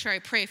going to make sure I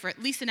pray for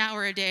at least an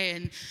hour a day,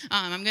 and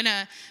I'm going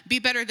to be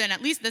better than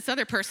at least this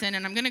other person,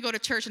 and I'm going to go to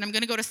church, and I'm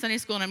going to go to Sunday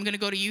school, and I'm going to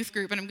go to youth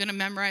group, and I'm going to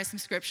memorize some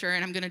scripture,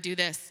 and I'm going to do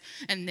this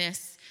and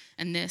this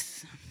and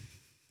this.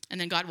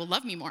 And then God will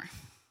love me more.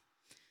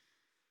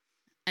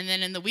 And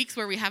then in the weeks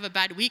where we have a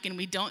bad week and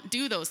we don't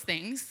do those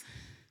things,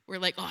 we're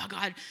like, oh,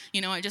 God,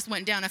 you know, I just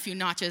went down a few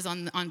notches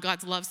on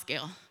God's love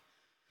scale.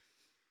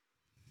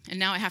 And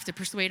now I have to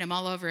persuade him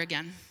all over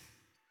again.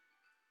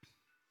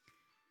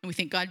 And we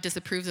think God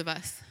disapproves of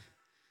us.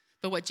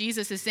 But what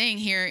Jesus is saying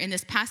here in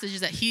this passage is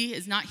that he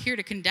is not here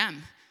to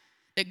condemn.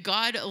 That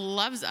God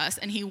loves us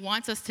and he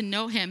wants us to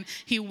know him.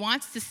 He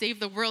wants to save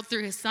the world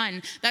through his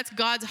Son. That's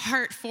God's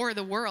heart for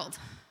the world.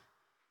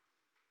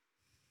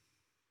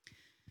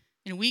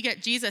 And we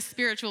get Jesus'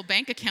 spiritual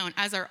bank account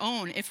as our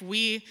own if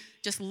we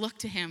just look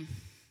to him.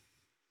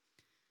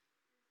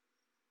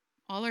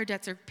 All our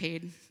debts are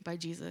paid by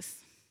Jesus.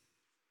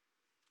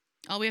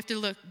 All we have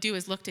to do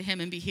is look to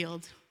him and be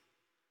healed.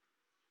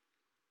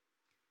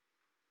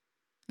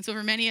 And so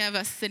for many of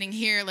us sitting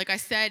here, like I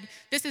said,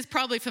 this is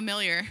probably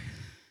familiar.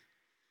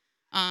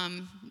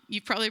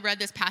 You've probably read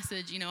this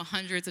passage, you know,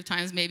 hundreds of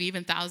times, maybe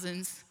even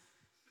thousands.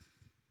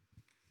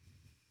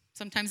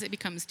 Sometimes it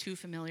becomes too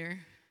familiar.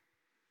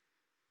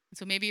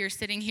 So maybe you're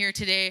sitting here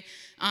today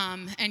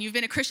and you've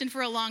been a Christian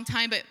for a long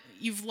time, but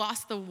you've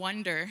lost the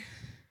wonder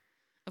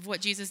of what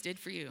Jesus did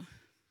for you.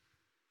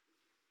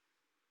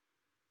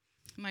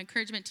 My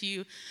encouragement to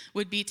you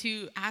would be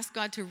to ask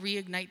God to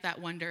reignite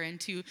that wonder and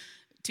to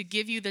to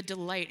give you the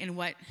delight in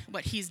what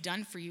he's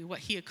done for you, what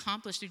he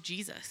accomplished through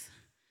Jesus.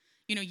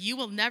 You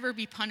will never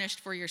be punished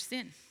for your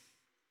sin.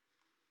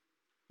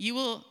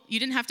 You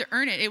didn't have to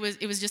earn it. It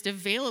was just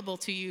available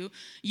to you.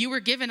 You were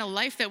given a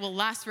life that will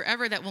last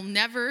forever, that will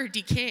never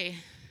decay.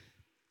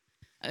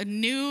 A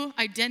new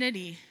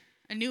identity,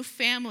 a new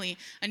family,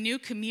 a new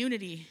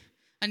community,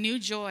 a new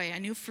joy, a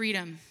new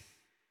freedom.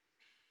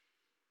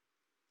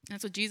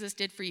 That's what Jesus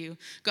did for you.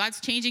 God's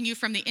changing you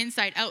from the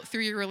inside out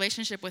through your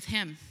relationship with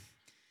him.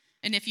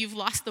 And if you've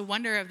lost the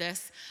wonder of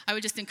this, I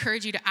would just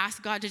encourage you to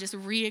ask God to just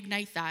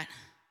reignite that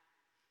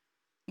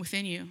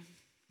within you.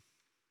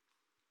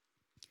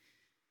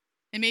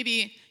 And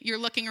maybe you're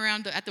looking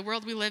around at the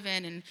world we live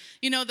in and,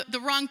 the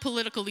wrong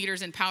political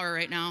leaders in power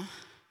right now.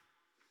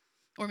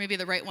 Or maybe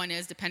the right one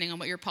is, depending on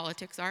what your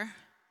politics are.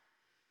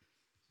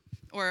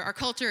 Or our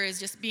culture is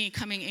just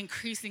becoming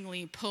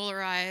increasingly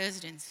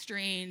polarized and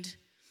strained.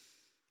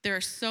 There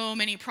are so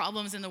many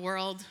problems in the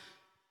world.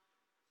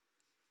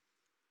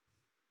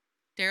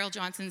 Daryl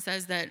Johnson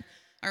says that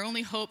our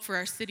only hope for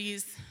our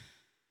cities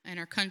and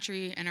our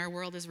country and our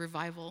world is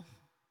revival.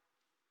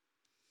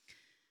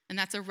 And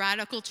that's a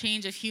radical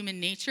change of human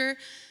nature,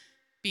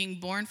 being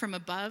born from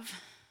above,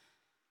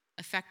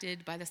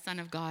 affected by the Son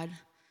of God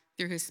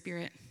through his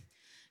Spirit.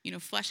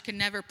 Flesh can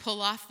never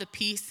pull off the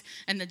peace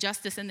and the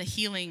justice and the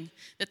healing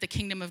that the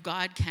kingdom of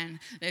God can.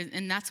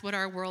 And that's what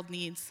our world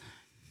needs.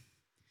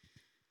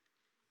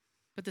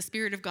 But the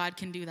Spirit of God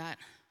can do that.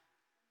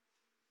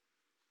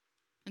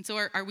 And so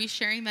are we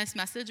sharing this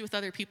message with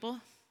other people?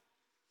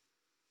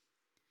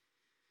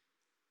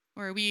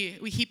 Or are we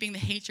heaping the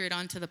hatred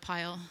onto the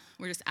pile?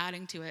 We're just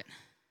adding to it.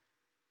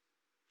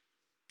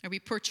 Are we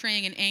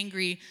portraying an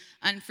angry,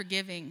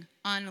 unforgiving,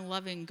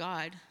 unloving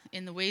God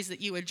in the ways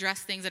that you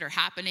address things that are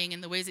happening,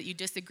 in the ways that you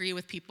disagree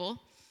with people?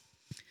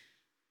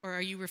 Or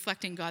are you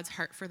reflecting God's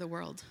heart for the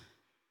world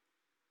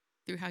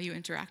through how you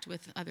interact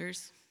with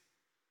others?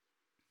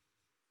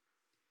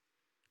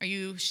 Are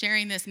you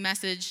sharing this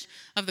message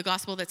of the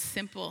gospel that's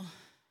simple?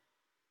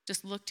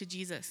 Just look to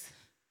Jesus.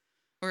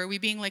 Or are we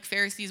being like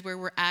Pharisees where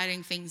we're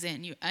adding things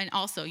in? And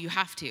also, you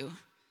have to.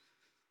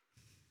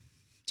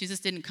 Jesus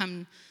didn't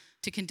come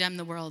to condemn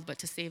the world, but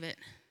to save it.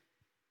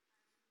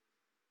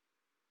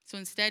 So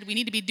instead, we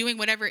need to be doing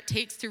whatever it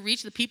takes to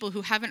reach the people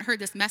who haven't heard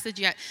this message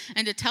yet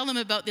and to tell them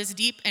about this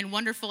deep and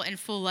wonderful and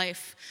full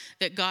life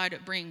that God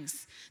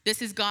brings.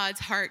 This is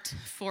God's heart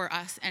for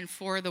us and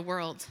for the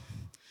world.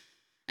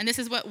 And this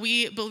is what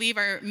we believe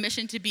our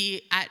mission to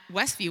be at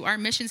Westview. Our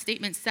mission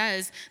statement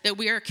says that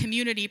we are a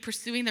community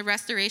pursuing the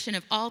restoration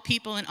of all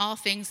people and all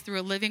things through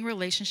a living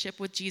relationship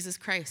with Jesus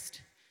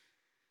Christ.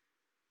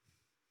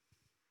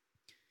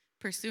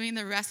 Pursuing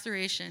the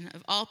restoration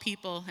of all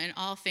people and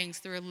all things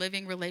through a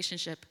living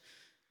relationship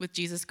with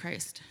Jesus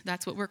Christ.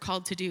 That's what we're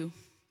called to do.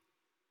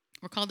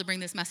 We're called to bring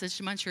this message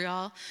to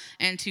Montreal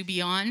and to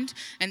beyond.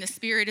 And the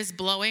Spirit is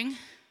blowing.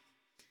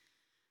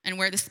 And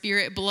where the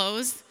Spirit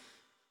blows,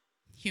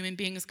 human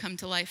beings come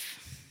to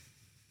life.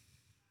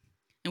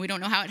 And we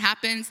don't know how it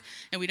happens,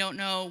 and we don't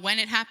know when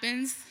it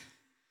happens,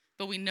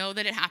 but we know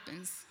that it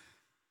happens.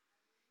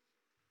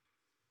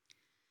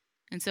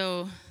 And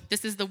so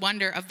this is the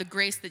wonder of the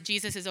grace that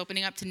Jesus is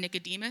opening up to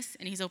Nicodemus,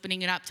 and he's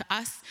opening it up to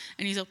us,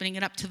 and he's opening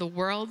it up to the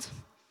world.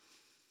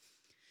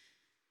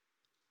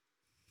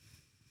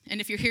 And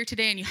if you're here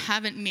today and you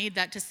haven't made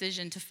that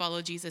decision to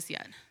follow Jesus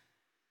yet,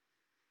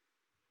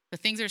 but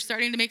things are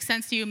starting to make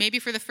sense to you, maybe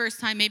for the first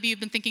time, maybe you've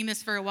been thinking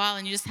this for a while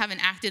and you just haven't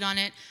acted on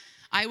it,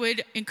 I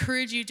would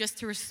encourage you just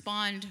to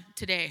respond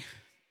today.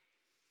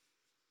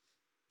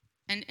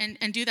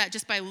 And do that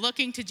just by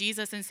looking to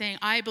Jesus and saying,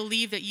 I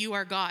believe that you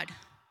are God.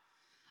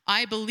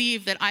 I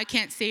believe that I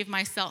can't save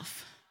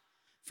myself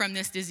from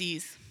this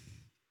disease.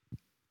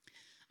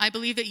 I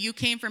believe that you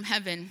came from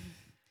heaven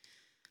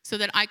so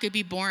that I could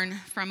be born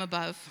from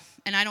above,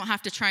 and I don't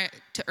have to try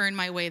to earn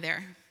my way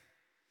there.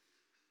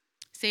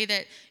 Say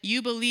that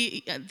you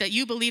believe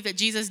that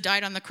Jesus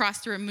died on the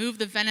cross to remove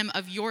the venom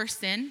of your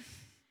sin,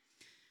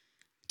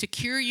 to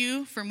cure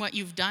you from what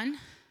you've done,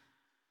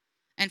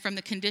 and from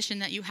the condition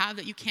that you have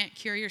that you can't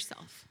cure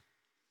yourself.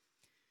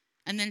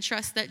 And then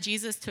trust that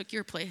Jesus took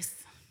your place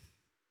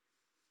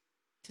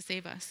to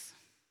save us.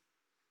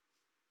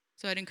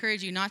 So I'd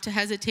encourage you not to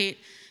hesitate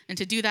and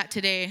to do that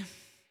today.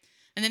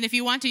 And then if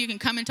you want to, you can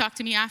come and talk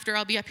to me after.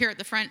 I'll be up here at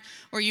the front,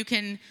 or you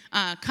can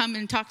come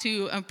and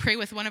pray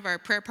with one of our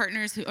prayer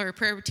partners or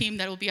prayer team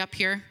that will be up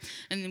here,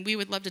 and we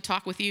would love to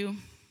talk with you.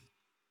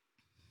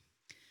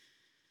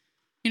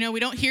 We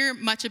don't hear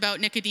much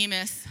about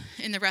Nicodemus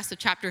in the rest of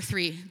chapter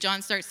 3.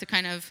 John starts to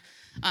kind of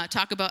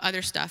talk about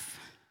other stuff.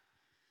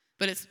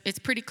 But it's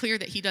pretty clear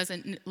that he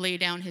doesn't lay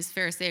down his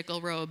Pharisaical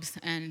robes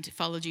and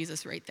follow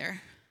Jesus right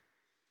there.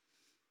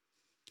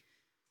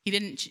 He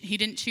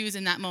didn't choose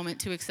in that moment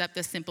to accept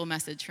this simple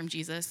message from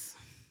Jesus.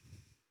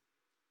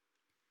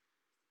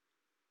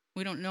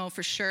 We don't know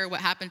for sure what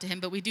happened to him,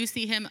 but we do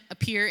see him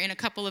appear in a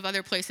couple of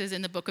other places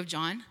in the book of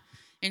John.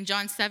 In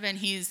John 7,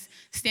 he's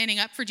standing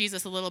up for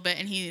Jesus a little bit,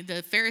 and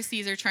the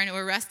Pharisees are trying to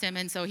arrest him.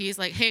 And so he's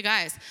like, hey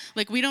guys,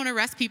 like we don't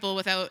arrest people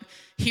without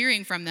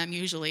hearing from them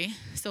usually.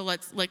 So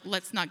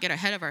let's not get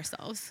ahead of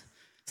ourselves.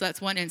 So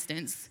that's one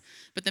instance.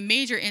 But the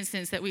major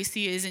instance that we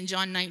see is in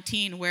John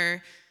 19,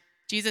 where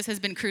Jesus has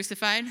been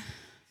crucified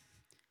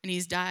and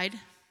he's died.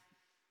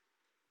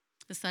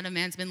 The Son of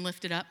Man's been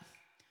lifted up.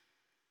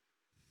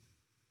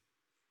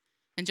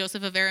 And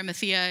Joseph of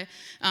Arimathea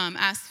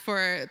asks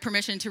for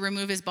permission to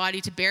remove his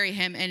body to bury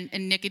him.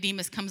 And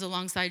Nicodemus comes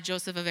alongside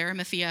Joseph of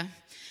Arimathea.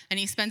 And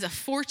he spends a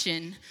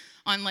fortune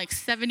on like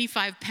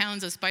 75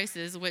 pounds of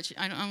spices, which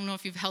I don't know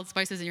if you've held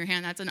spices in your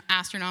hand. That's an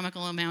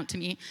astronomical amount to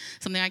me,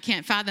 something I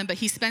can't fathom. But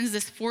he spends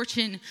this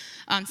fortune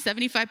on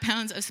 75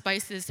 pounds of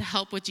spices to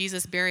help with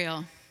Jesus'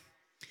 burial.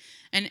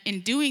 And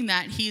in doing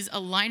that, he's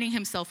aligning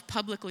himself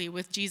publicly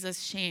with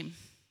Jesus' shame.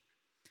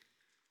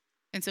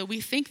 And so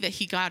we think that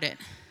he got it.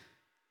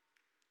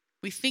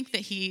 We think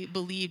that he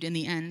believed in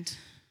the end.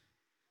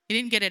 He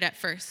didn't get it at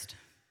first,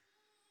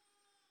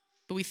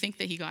 but we think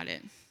that he got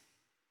it.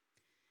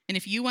 And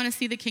if you want to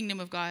see the kingdom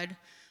of God,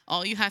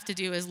 all you have to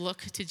do is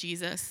look to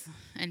Jesus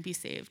and be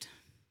saved.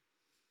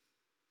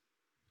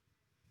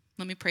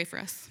 Let me pray for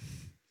us.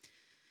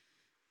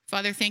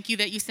 Father, thank you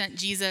that you sent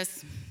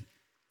Jesus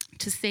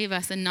to save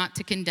us and not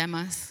to condemn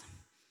us.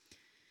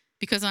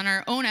 Because on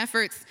our own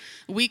efforts,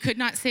 we could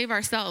not save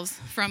ourselves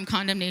from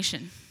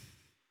condemnation.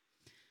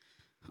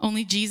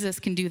 Only Jesus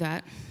can do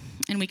that,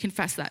 and we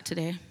confess that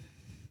today.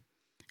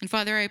 And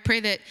Father, I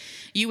pray that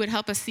you would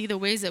help us see the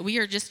ways that we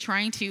are just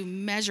trying to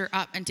measure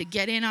up and to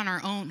get in on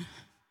our own.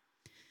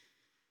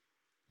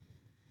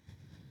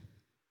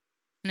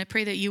 And I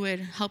pray that you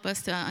would help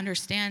us to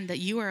understand that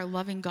you are a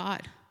loving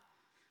God.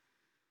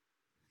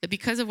 That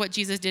because of what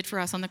Jesus did for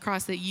us on the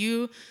cross, that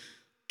you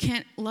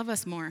can't love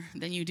us more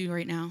than you do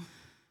right now.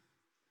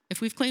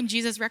 If we've claimed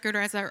Jesus' record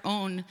as our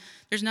own,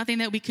 there's nothing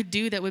that we could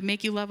do that would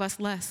make you love us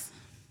less.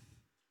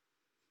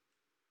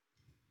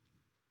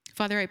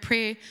 Father, I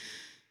pray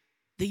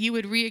that you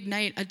would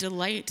reignite a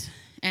delight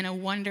and a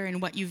wonder in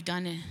what you've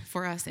done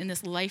for us in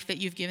this life that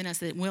you've given us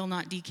that will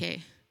not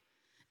decay,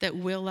 that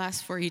will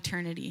last for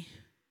eternity.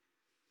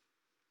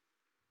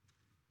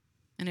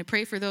 And I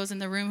pray for those in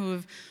the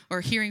room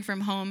or hearing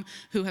from home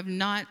who have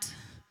not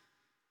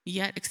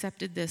yet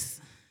accepted this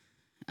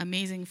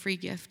amazing free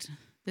gift,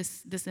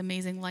 this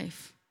amazing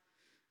life.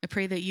 I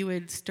pray that you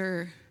would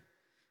stir.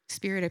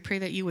 Spirit, I pray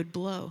that you would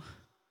blow.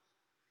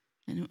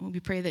 And we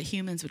pray that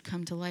humans would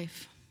come to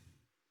life.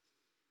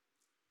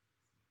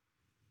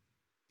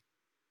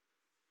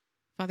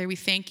 Father, we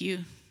thank you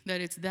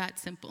that it's that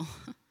simple.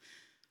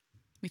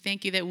 We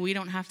thank you that we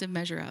don't have to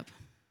measure up.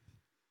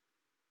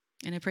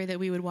 And I pray that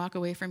we would walk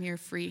away from here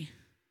free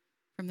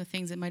from the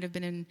things that might have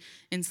been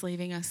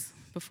enslaving us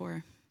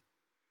before.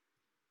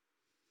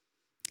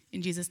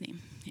 In Jesus'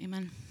 name,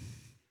 amen.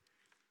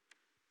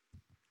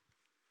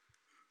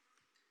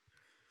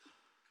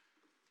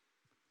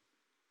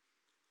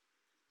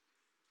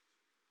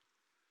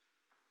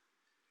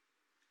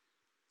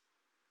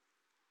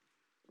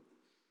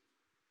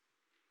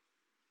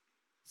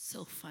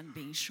 So fun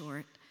being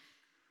short.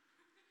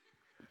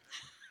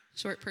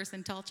 Short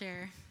person, tall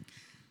chair.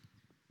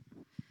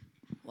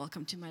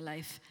 Welcome to my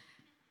life.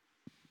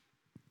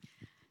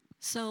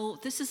 So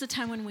this is a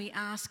time when we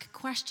ask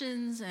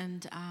questions,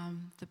 and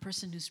the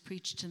person who's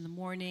preached in the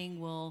morning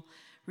will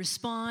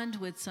respond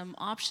with some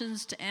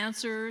options to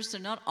answers.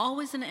 They're not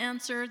always an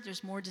answer.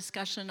 There's more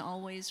discussion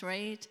always,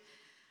 right?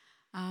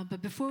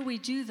 But before we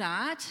do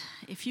that,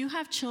 if you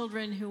have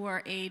children who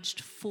are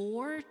aged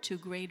 4 to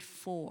grade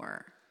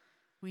 4,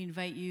 we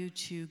invite you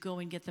to go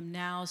and get them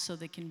now so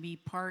they can be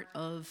part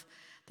of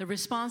the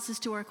responses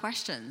to our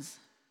questions.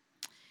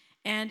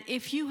 And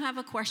if you have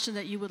a question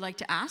that you would like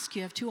to ask,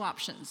 you have two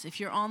options. If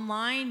you're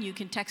online, you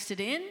can text it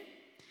in.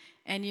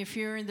 And if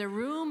you're in the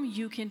room,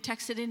 you can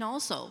text it in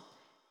also.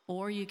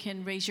 Or you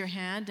can raise your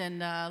hand,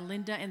 and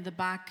Linda in the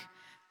back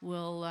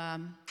will,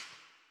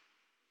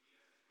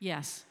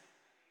 yes.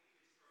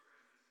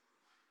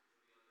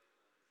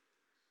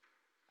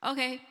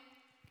 Okay.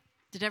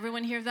 Did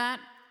everyone hear that?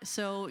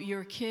 So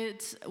your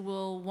kids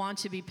will want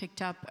to be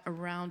picked up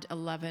around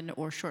 11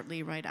 or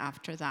shortly right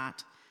after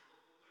that.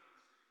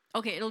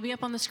 Okay, it'll be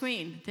up on the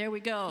screen. There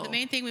we go. The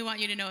main thing we want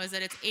you to know is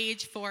that it's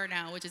age 4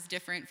 now, which is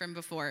different from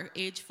before.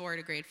 Age 4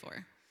 to grade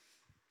 4.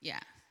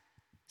 Yeah.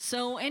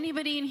 So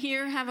anybody in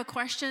here have a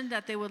question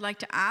that they would like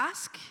to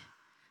ask?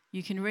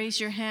 You can raise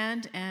your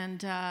hand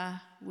and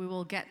we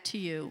will get to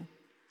you.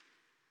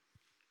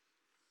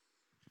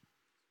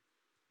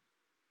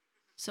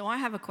 So I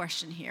have a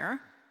question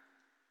here.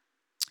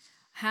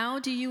 How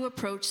do you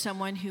approach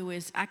someone who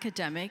is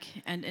academic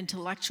and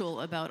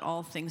intellectual about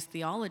all things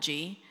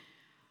theology,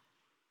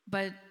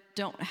 but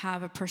don't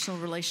have a personal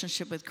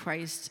relationship with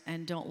Christ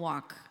and don't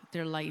walk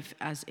their life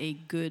as a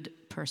good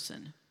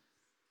person?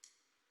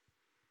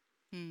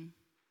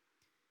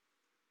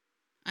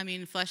 I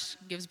mean, flesh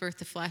gives birth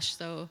to flesh,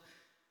 so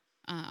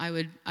I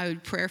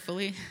would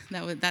prayerfully,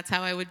 that's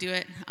how I would do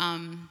it.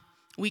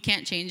 We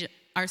can't change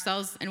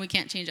ourselves and we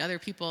can't change other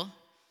people.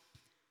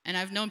 And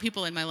I've known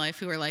people in my life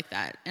who are like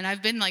that. And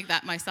I've been like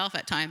that myself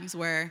at times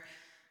where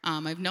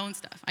I've known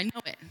stuff. I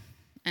know it.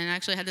 And I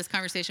actually had this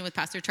conversation with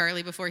Pastor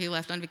Charlie before he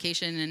left on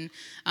vacation, and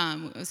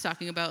I was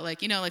talking about,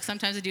 like, like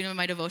sometimes I do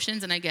my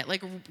devotions and I get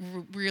like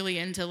really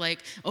into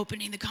like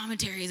opening the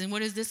commentaries and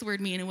what does this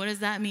word mean and what does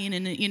that mean,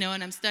 and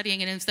and I'm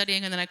studying and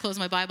then I close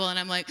my Bible and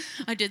I'm like,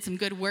 I did some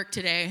good work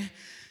today.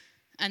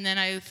 And then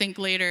I think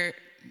later,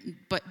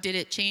 but did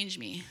it change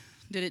me?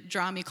 Did it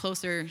draw me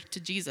closer to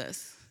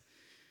Jesus?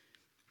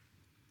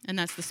 And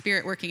that's the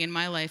Spirit working in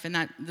my life, and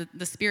that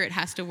the Spirit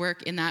has to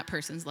work in that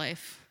person's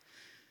life.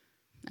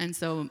 And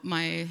so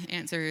my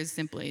answer is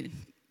simply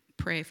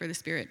pray for the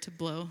Spirit to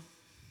blow.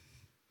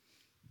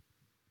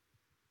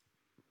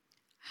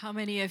 How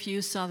many of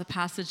you saw the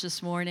passage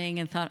this morning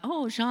and thought,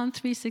 oh, John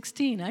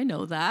 3:16, I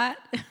know that,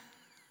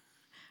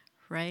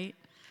 right?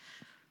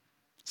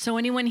 So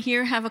anyone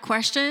here have a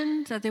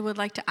question that they would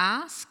like to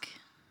ask?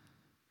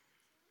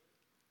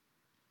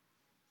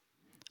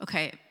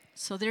 Okay,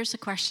 so there's a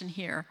question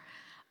here.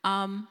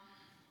 How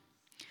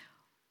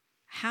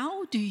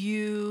do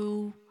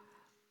you,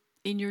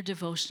 in your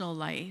devotional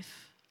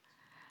life,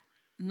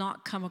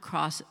 not come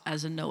across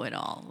as a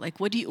know-it-all? Like,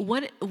 what do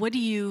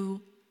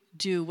you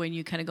do when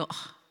you kind of go,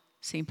 oh,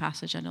 same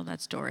passage, I know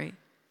that story?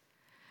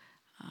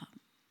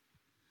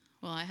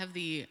 Well, I have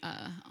the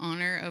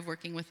honor of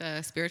working with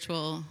a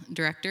spiritual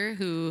director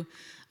who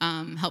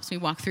helps me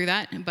walk through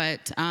that.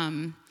 But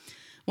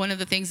one of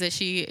the things that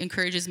she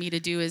encourages me to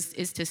do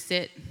is to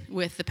sit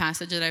with the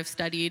passage that I've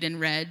studied and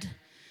read,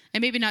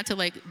 and maybe not to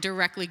like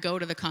directly go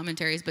to the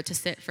commentaries, but to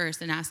sit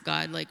first and ask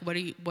God, like, what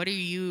do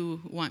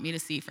you want me to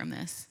see from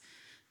this?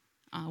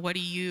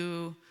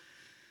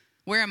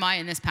 Where am I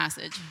in this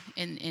passage?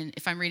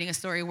 If I'm reading a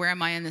story, where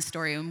am I in this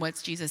story, and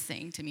what's Jesus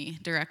saying to me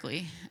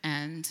directly?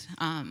 And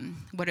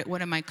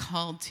what am I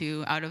called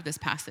to out of this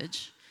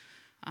passage?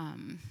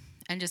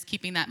 And just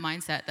keeping that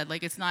mindset that,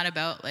 like, it's not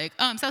about like,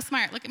 oh, I'm so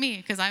smart, look at me,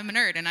 because I'm a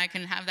nerd and I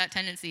can have that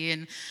tendency,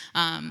 and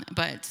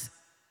but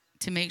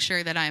to make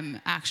sure that I'm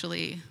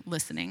actually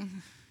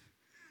listening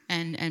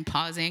and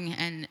pausing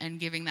and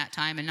giving that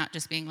time, and not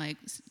just being like,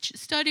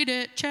 studied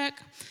it,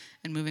 check,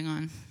 and moving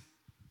on.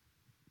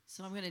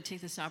 So I'm going to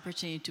take this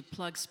opportunity to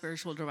plug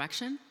spiritual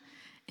direction.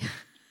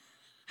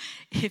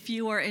 If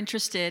you are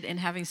interested in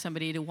having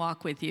somebody to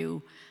walk with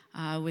you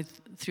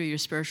through your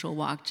spiritual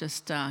walk,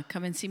 just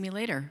come and see me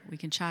later. We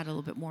can chat a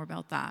little bit more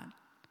about that.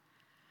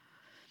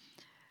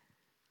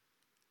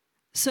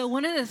 So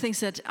one of the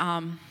things that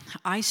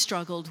I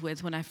struggled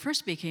with when I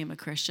first became a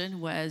Christian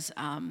was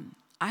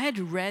I had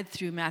read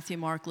through Matthew,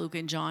 Mark, Luke,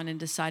 and John and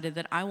decided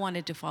that I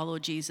wanted to follow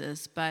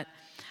Jesus, but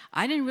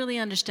I didn't really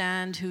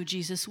understand who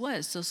Jesus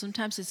was. So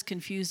sometimes it's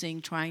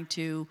confusing trying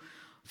to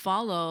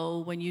follow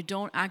when you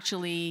don't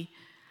actually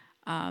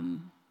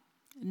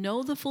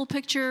know the full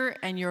picture,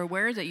 and you're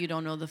aware that you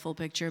don't know the full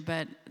picture.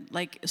 But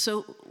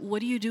so what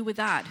do you do with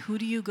that? Who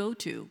do you go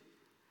to?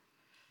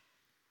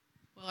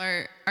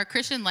 Well, our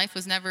Christian life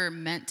was never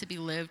meant to be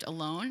lived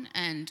alone,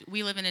 and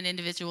we live in an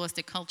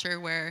individualistic culture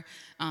where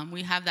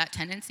we have that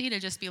tendency to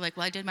just be like,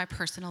 well, I did my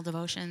personal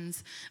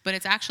devotions, but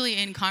it's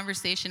actually in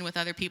conversation with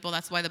other people.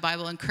 That's why the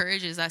Bible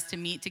encourages us to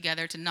meet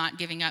together, to not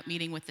giving up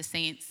meeting with the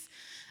saints,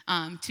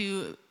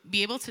 to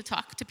be able to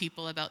talk to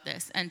people about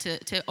this, and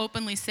to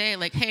openly say,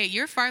 like, hey,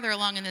 you're farther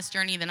along in this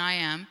journey than I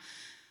am.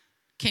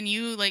 Can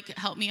you, like,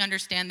 help me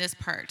understand this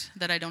part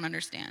that I don't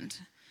understand?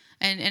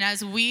 And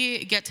as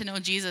we get to know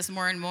Jesus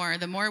more and more,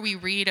 the more we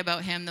read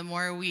about him, the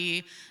more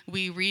we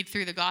read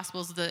through the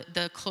Gospels,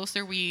 the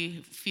closer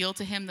we feel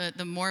to him,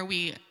 the more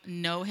we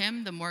know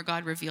him, the more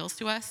God reveals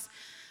to us,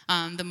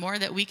 the more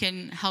that we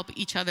can help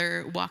each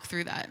other walk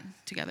through that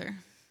together.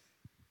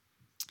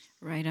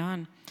 Right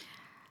on.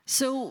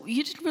 So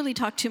you didn't really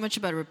talk too much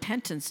about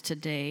repentance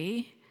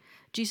today.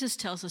 Jesus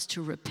tells us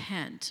to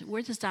repent.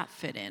 Where does that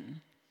fit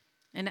in?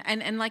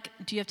 And like,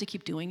 do you have to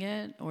keep doing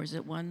it, or is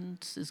it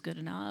once is good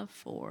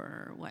enough,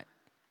 or what?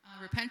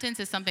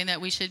 Repentance is something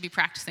that we should be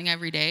practicing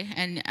every day,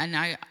 and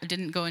I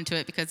didn't go into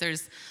it because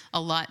there's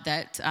a lot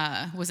that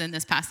was in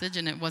this passage,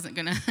 and it was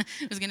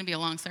gonna be a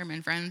long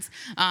sermon, friends.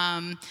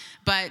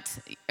 But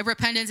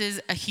repentance is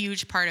a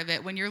huge part of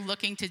it. When you're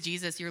looking to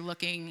Jesus, you're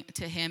looking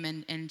to him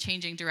and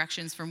changing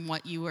directions from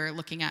what you were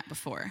looking at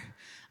before.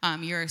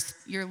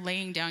 You're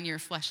laying down your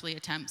fleshly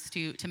attempts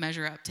to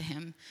measure up to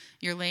him.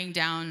 You're laying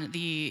down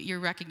you're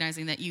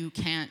recognizing that you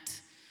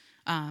can't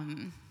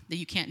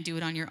do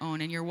it on your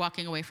own, and you're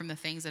walking away from the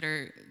things that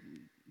are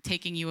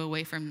taking you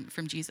away from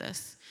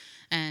Jesus.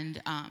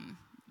 And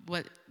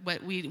when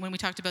we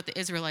talked about the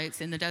Israelites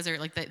in the desert,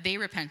 like that they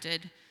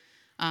repented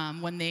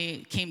when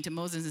they came to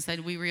Moses and said,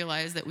 we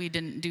realized that we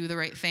didn't do the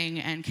right thing,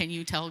 and can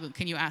you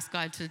ask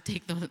God to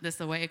take this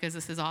away, because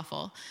this is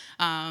awful.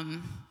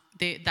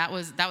 That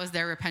was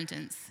their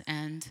repentance.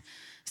 And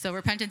so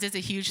repentance is a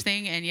huge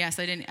thing, and yes,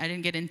 I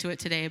didn't get into it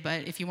today,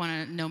 but if you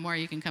want to know more,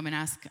 you can come and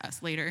ask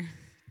us later.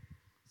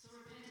 So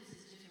repentance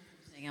is different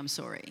from saying I'm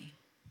sorry.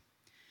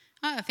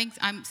 I think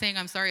I'm saying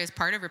I'm sorry as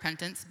part of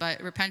repentance, but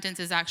repentance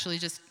is actually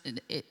just,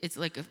 it's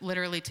like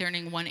literally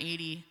turning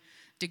 180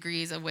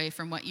 degrees away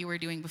from what you were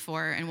doing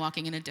before and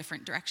walking in a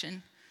different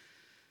direction.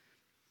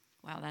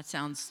 Wow, that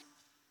sounds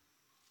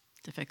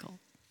difficult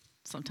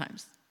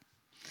sometimes.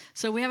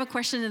 So we have a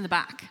question in the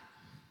back.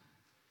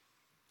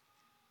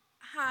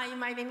 Hi,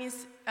 my name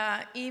is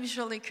Eve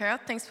Jolicoeur.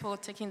 Thanks for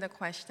taking the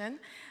question.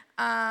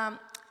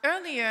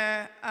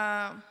 Earlier,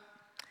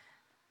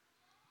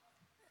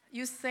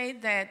 you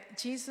said that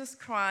Jesus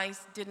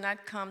Christ did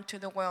not come to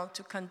the world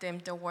to condemn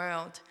the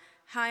world.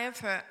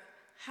 However,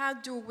 how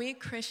do we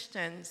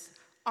Christians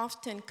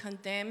often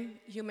condemn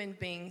human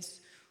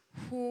beings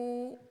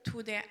who,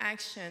 through their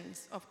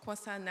actions, of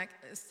course, are not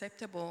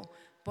acceptable,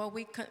 but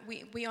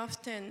we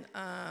often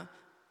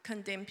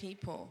condemn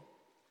people?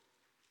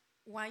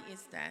 Why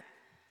is that?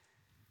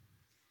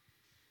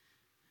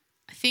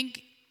 I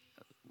think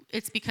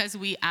it's because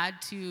we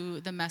add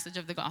to the message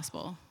of the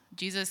gospel.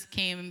 Jesus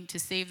came to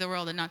save the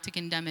world and not to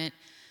condemn it.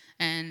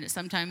 And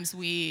sometimes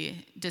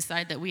we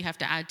decide that we have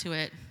to add to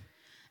it.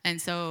 And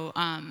so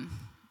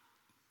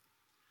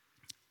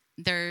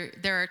there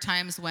are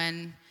times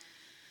when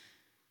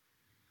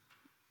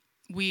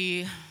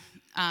we,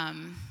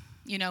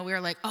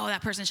 we're like, oh,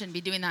 that person shouldn't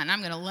be doing that, and I'm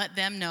going to let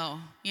them know,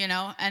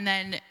 and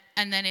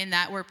then in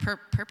that we're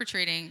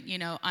perpetrating,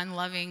 an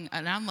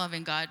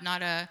unloving God,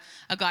 not a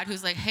God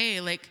who's like,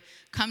 hey, like,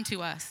 come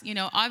to us.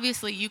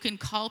 Obviously you can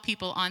call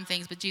people on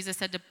things, but Jesus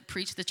said to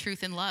preach the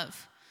truth in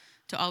love,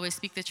 to always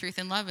speak the truth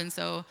in love. And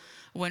so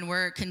when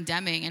we're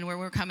condemning and when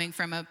we're coming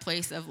from a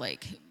place of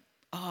like,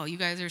 oh, you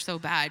guys are so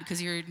bad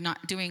because you're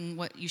not doing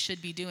what you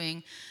should be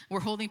doing,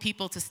 we're holding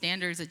people to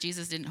standards that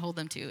Jesus didn't hold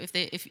them to.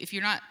 If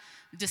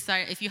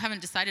you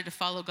haven't decided to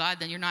follow God,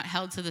 then you're not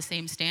held to the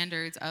same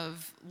standards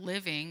of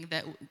living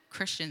that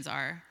Christians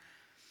are.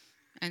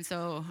 And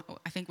so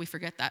I think we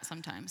forget that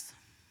sometimes.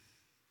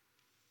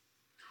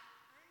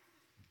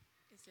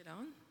 Is it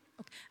on?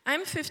 Okay.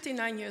 I'm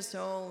 59 years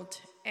old,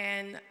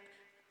 and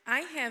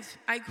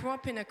I grew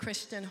up in a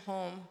Christian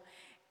home,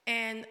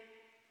 and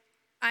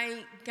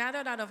I got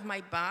out of my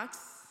box,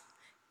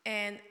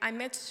 and I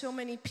met so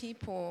many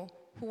people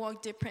who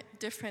walked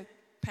different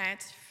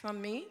paths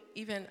from me,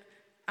 even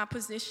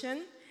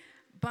opposition.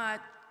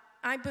 But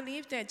I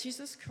believe that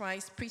Jesus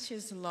Christ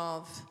preaches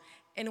love.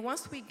 And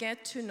once we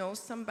get to know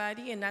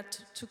somebody and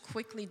not to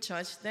quickly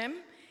judge them,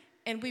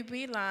 and we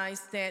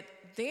realize that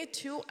they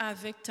too are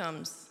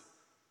victims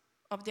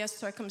of their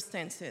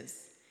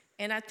circumstances.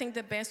 And I think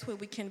the best way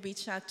we can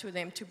reach out to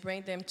them to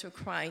bring them to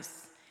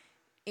Christ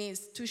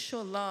is to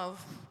show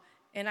love,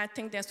 and I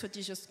think that's what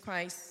Jesus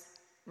Christ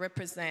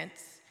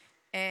represents.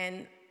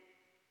 And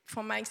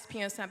from my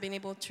experience, I've been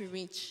able to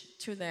reach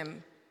to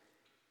them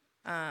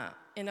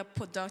in a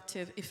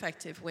productive,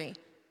 effective way.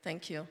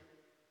 Thank you.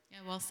 Yeah,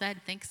 well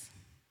said. Thanks.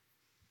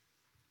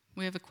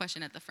 We have a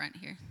question at the front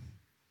here.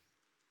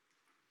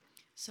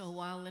 So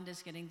while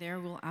Linda's getting there,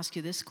 we'll ask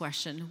you this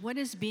question. What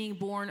is being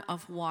born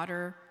of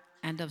water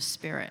and of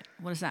spirit?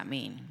 What does that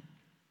mean?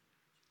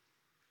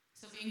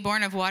 So being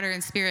born of water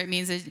and spirit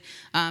means, that,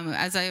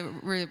 as I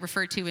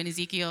referred to in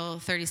Ezekiel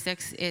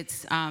 36,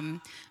 it's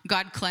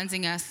God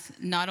cleansing us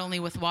not only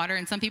with water,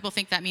 and some people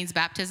think that means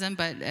baptism,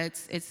 but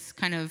it's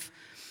kind of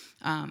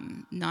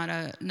not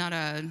a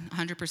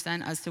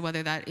 100% as to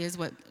whether that is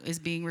what is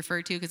being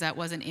referred to, because that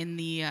wasn't in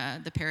the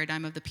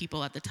paradigm of the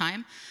people at the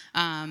time.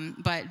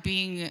 But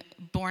being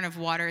born of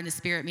water and the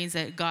spirit means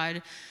that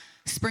God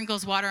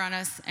sprinkles water on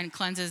us and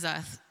cleanses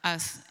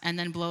us and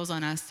then blows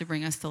on us to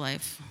bring us to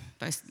life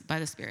by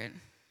the Spirit.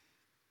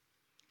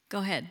 Go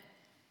ahead.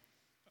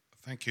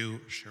 Thank you,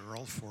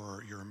 Cheryl,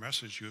 for your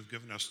message you have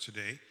given us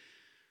today.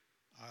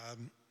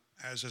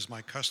 As is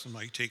my custom,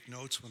 I take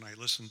notes when I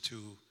listen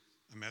to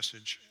a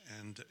message,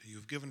 and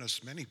you've given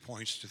us many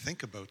points to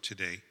think about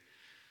today.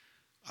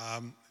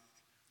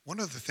 One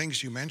of the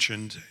things you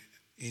mentioned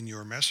in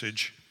your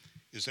message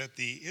is that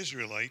the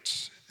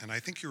Israelites, and I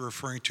think you're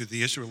referring to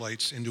the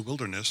Israelites in the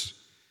wilderness,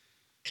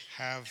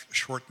 had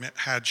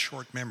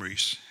short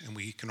memories, and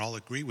we can all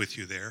agree with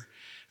you there.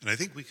 And I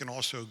think we can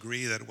also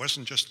agree that it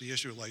wasn't just the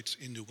Israelites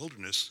in the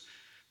wilderness,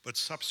 but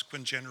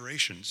subsequent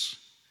generations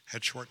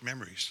had short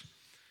memories.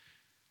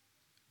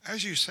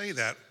 As you say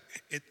that,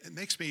 it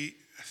makes me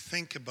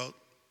think about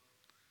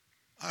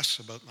us,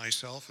 about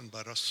myself, and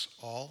about us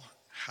all,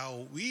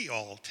 how we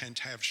all tend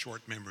to have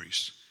short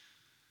memories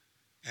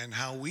and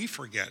how we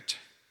forget.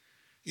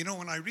 You know,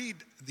 when I read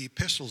the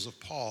epistles of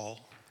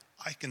Paul,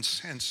 I can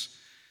sense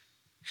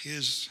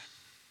his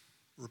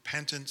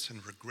repentance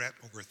and regret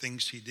over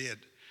things he did.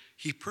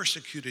 He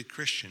persecuted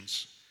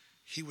Christians.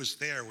 He was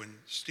there when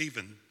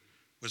Stephen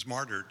was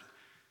martyred.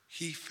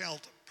 He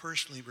felt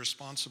personally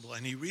responsible,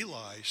 and he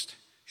realized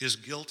his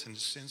guilt and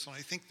sins. And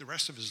I think the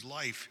rest of his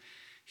life,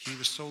 he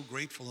was so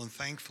grateful and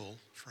thankful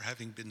for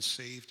having been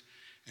saved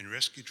and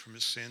rescued from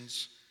his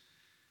sins.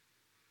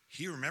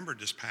 He remembered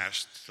his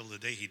past till the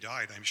day he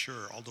died, I'm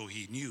sure, although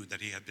he knew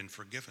that he had been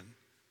forgiven.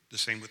 The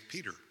same with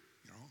Peter,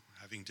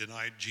 having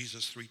denied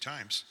Jesus 3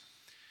 times.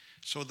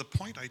 So one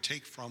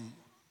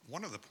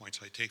of the points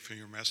I take from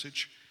your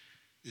message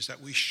is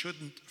that we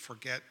shouldn't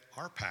forget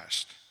our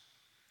past.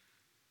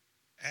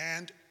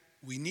 And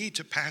we need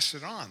to pass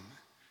it on.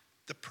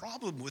 The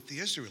problem with the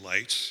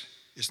Israelites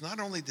is not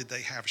only did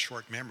they have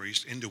short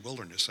memories in the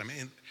wilderness,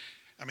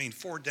 I mean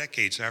 4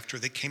 decades after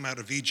they came out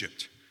of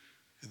Egypt,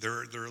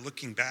 they're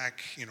looking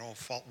back,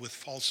 with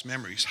false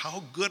memories.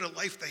 How good a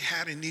life they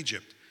had in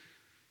Egypt.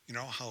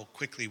 How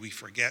quickly we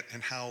forget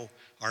and how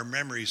our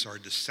memories are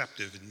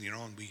deceptive, and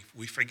and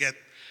we forget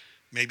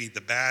maybe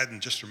the bad and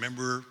just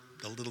remember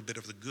a little bit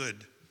of the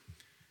good.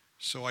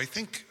 So I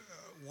think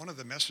one of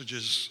the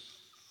messages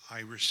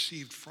I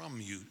received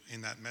from you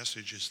in that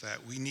message is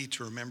that we need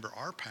to remember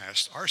our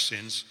past, our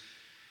sins.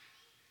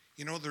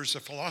 There's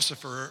a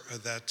philosopher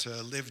that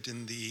lived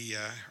in the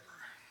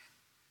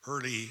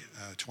early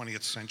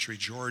 20th century,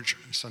 George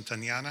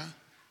Santayana,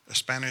 a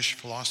Spanish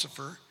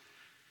philosopher.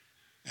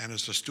 And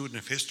as a student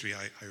of history,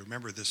 I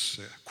remember this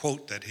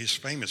quote that he's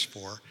famous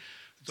for.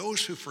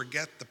 "Those who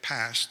forget the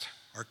past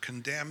are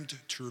condemned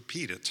to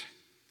repeat it,"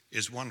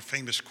 is one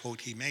famous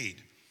quote he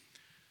made.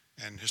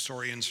 And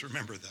historians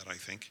remember that, I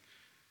think.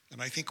 And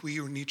I think we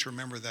need to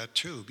remember that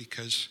too,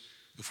 because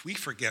if we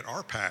forget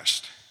our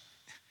past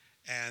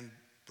and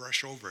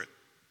brush over it,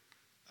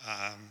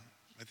 I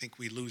think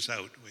we lose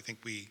out. I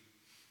think we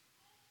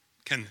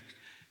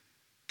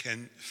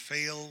can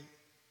fail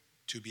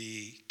to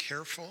be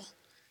careful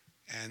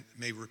and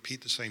may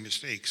repeat the same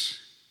mistakes.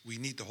 We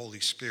need the Holy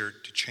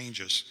Spirit to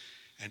change us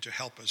and to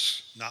help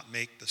us not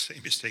make the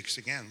same mistakes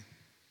again.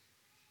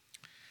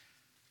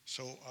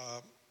 So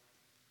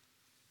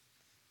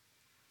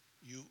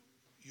you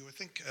I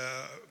think,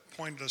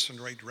 pointed us in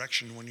the right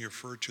direction when you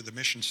referred to the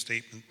mission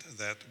statement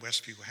that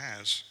Westview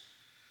has.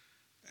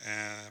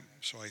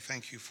 So I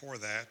thank you for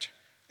that.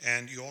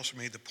 And you also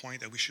made the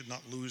point that we should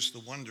not lose the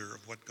wonder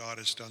of what God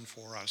has done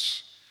for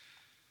us.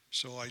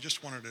 So I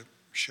just wanted to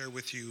share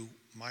with you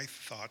my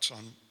thoughts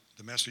on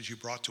the message you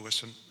brought to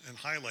us and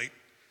highlight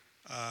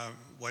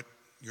what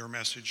your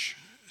message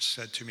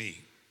said to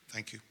me.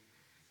 Thank you.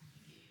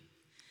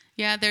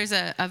 Yeah, there's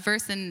a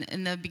verse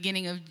in the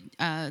beginning of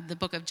the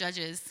book of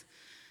Judges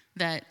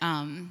that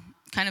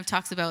kind of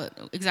talks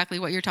about exactly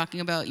what you're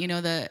talking about.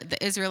 The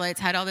Israelites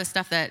had all this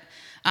stuff that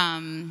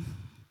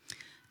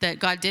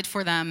God did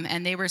for them,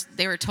 and they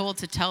were told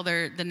to tell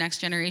the next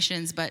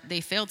generations, but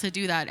they failed to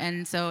do that.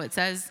 And so it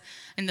says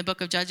in the book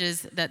of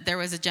Judges that there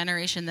was a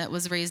generation that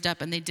was raised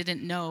up, and they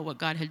didn't know what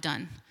God had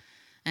done.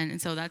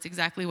 And so that's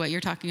exactly what you're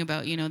talking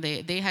about.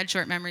 They had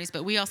short memories,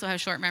 but we also have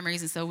short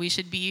memories, and so we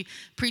should be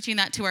preaching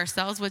that to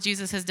ourselves, what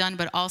Jesus has done,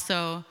 but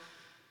also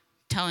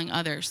telling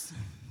others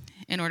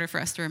in order for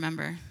us to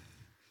remember.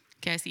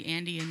 Okay, I see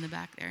Andy in the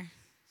back there.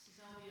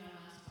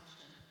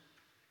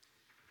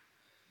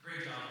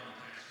 Great job on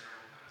the text,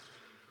 Cheryl. That was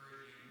really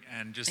encouraging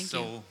and just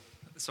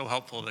so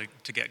helpful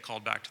to get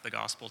called back to the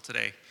gospel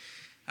today.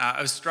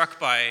 I was struck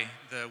by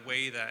the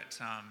way that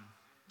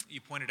you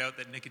pointed out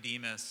that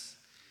Nicodemus,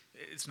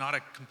 it's not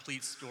a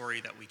complete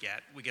story that we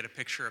get. We get a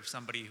picture of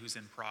somebody who's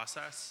in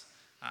process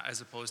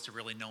as opposed to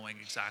really knowing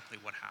exactly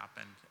what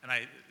happened. And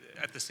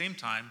at the same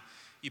time,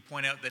 you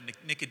point out that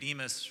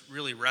Nicodemus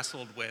really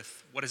wrestled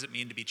with what does it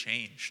mean to be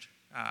changed?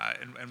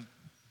 And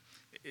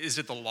is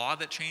it the law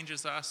that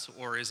changes us,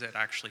 or is it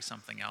actually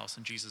something else?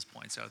 And Jesus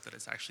points out that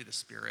it's actually the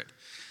Spirit.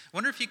 I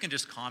wonder if you can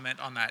just comment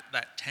on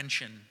that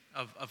tension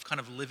of kind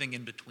of living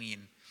in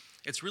between.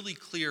 It's really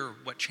clear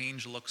what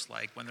change looks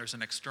like when there's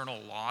an external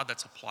law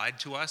that's applied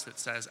to us that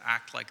says,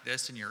 act like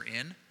this and you're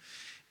in.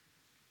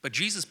 But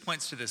Jesus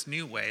points to this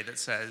new way that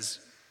says,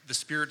 the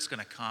Spirit's going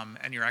to come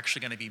and you're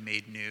actually going to be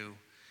made new.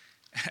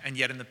 And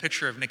yet in the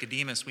picture of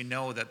Nicodemus, we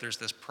know that there's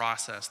this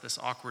process, this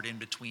awkward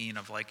in-between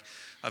of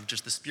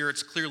just the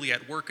Spirit's clearly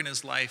at work in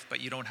his life, but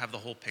you don't have the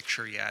whole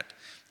picture yet.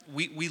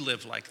 We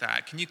live like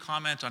that. Can you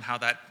comment on how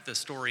the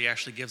story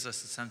actually gives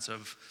us a sense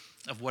of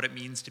what it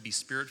means to be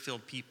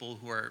Spirit-filled people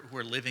who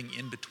are living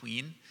in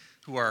between,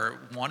 who are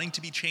wanting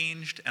to be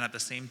changed, and at the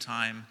same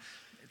time,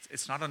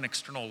 it's not an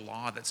external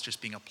law that's just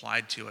being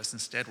applied to us.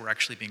 Instead, we're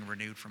actually being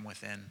renewed from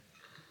within.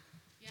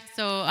 Yeah,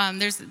 so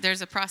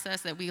there's a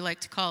process that we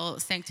like to call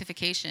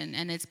sanctification,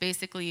 and it's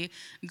basically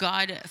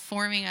God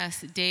forming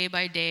us day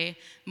by day,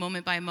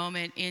 moment by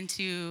moment,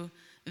 into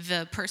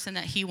the person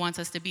that he wants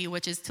us to be,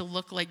 which is to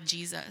look like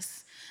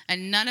Jesus.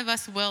 And none of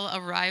us will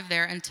arrive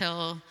there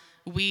until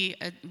we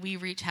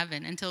reach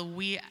heaven, until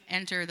we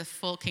enter the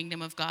full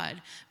kingdom of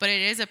God. But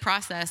it is a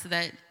process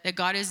that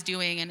God is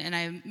doing, and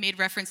I made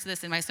reference to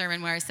this in my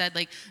sermon where I said,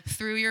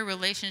 through your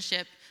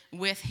relationship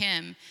with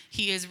him,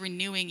 he is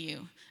renewing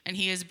you. And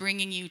he is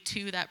bringing you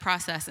to that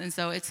process. And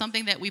so it's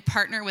something that we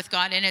partner with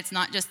God in. It's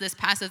not just this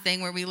passive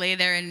thing where we lay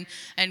there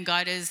and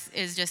God is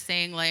just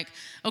saying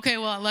okay,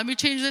 well, let me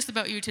change this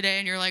about you today.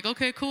 And you're like,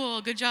 okay,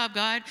 cool, good job,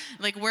 God.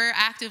 We're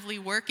actively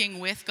working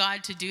with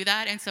God to do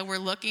that. And so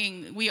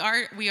we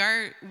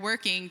are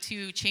working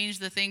to change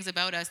the things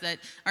about us that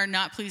are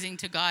not pleasing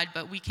to God,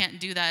 but we can't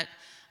do that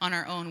on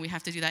our own. We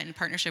have to do that in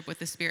partnership with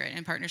the Spirit,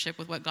 in partnership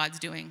with what God's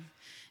doing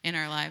in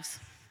our lives.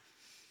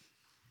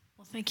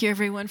 Well, thank you,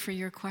 everyone, for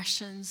your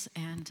questions,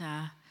 and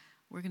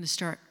we're going to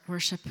start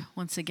worship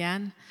once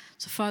again.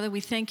 So, Father, we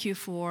thank you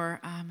for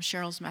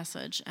Cheryl's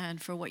message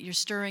and for what you're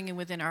stirring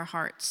within our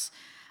hearts.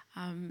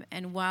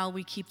 And while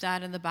we keep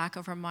that in the back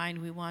of our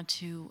mind, we want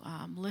to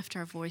lift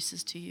our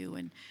voices to you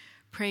and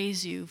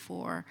praise you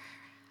for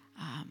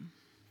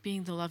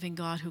being the loving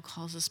God who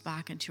calls us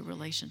back into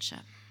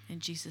relationship. In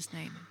Jesus'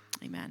 name,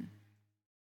 amen.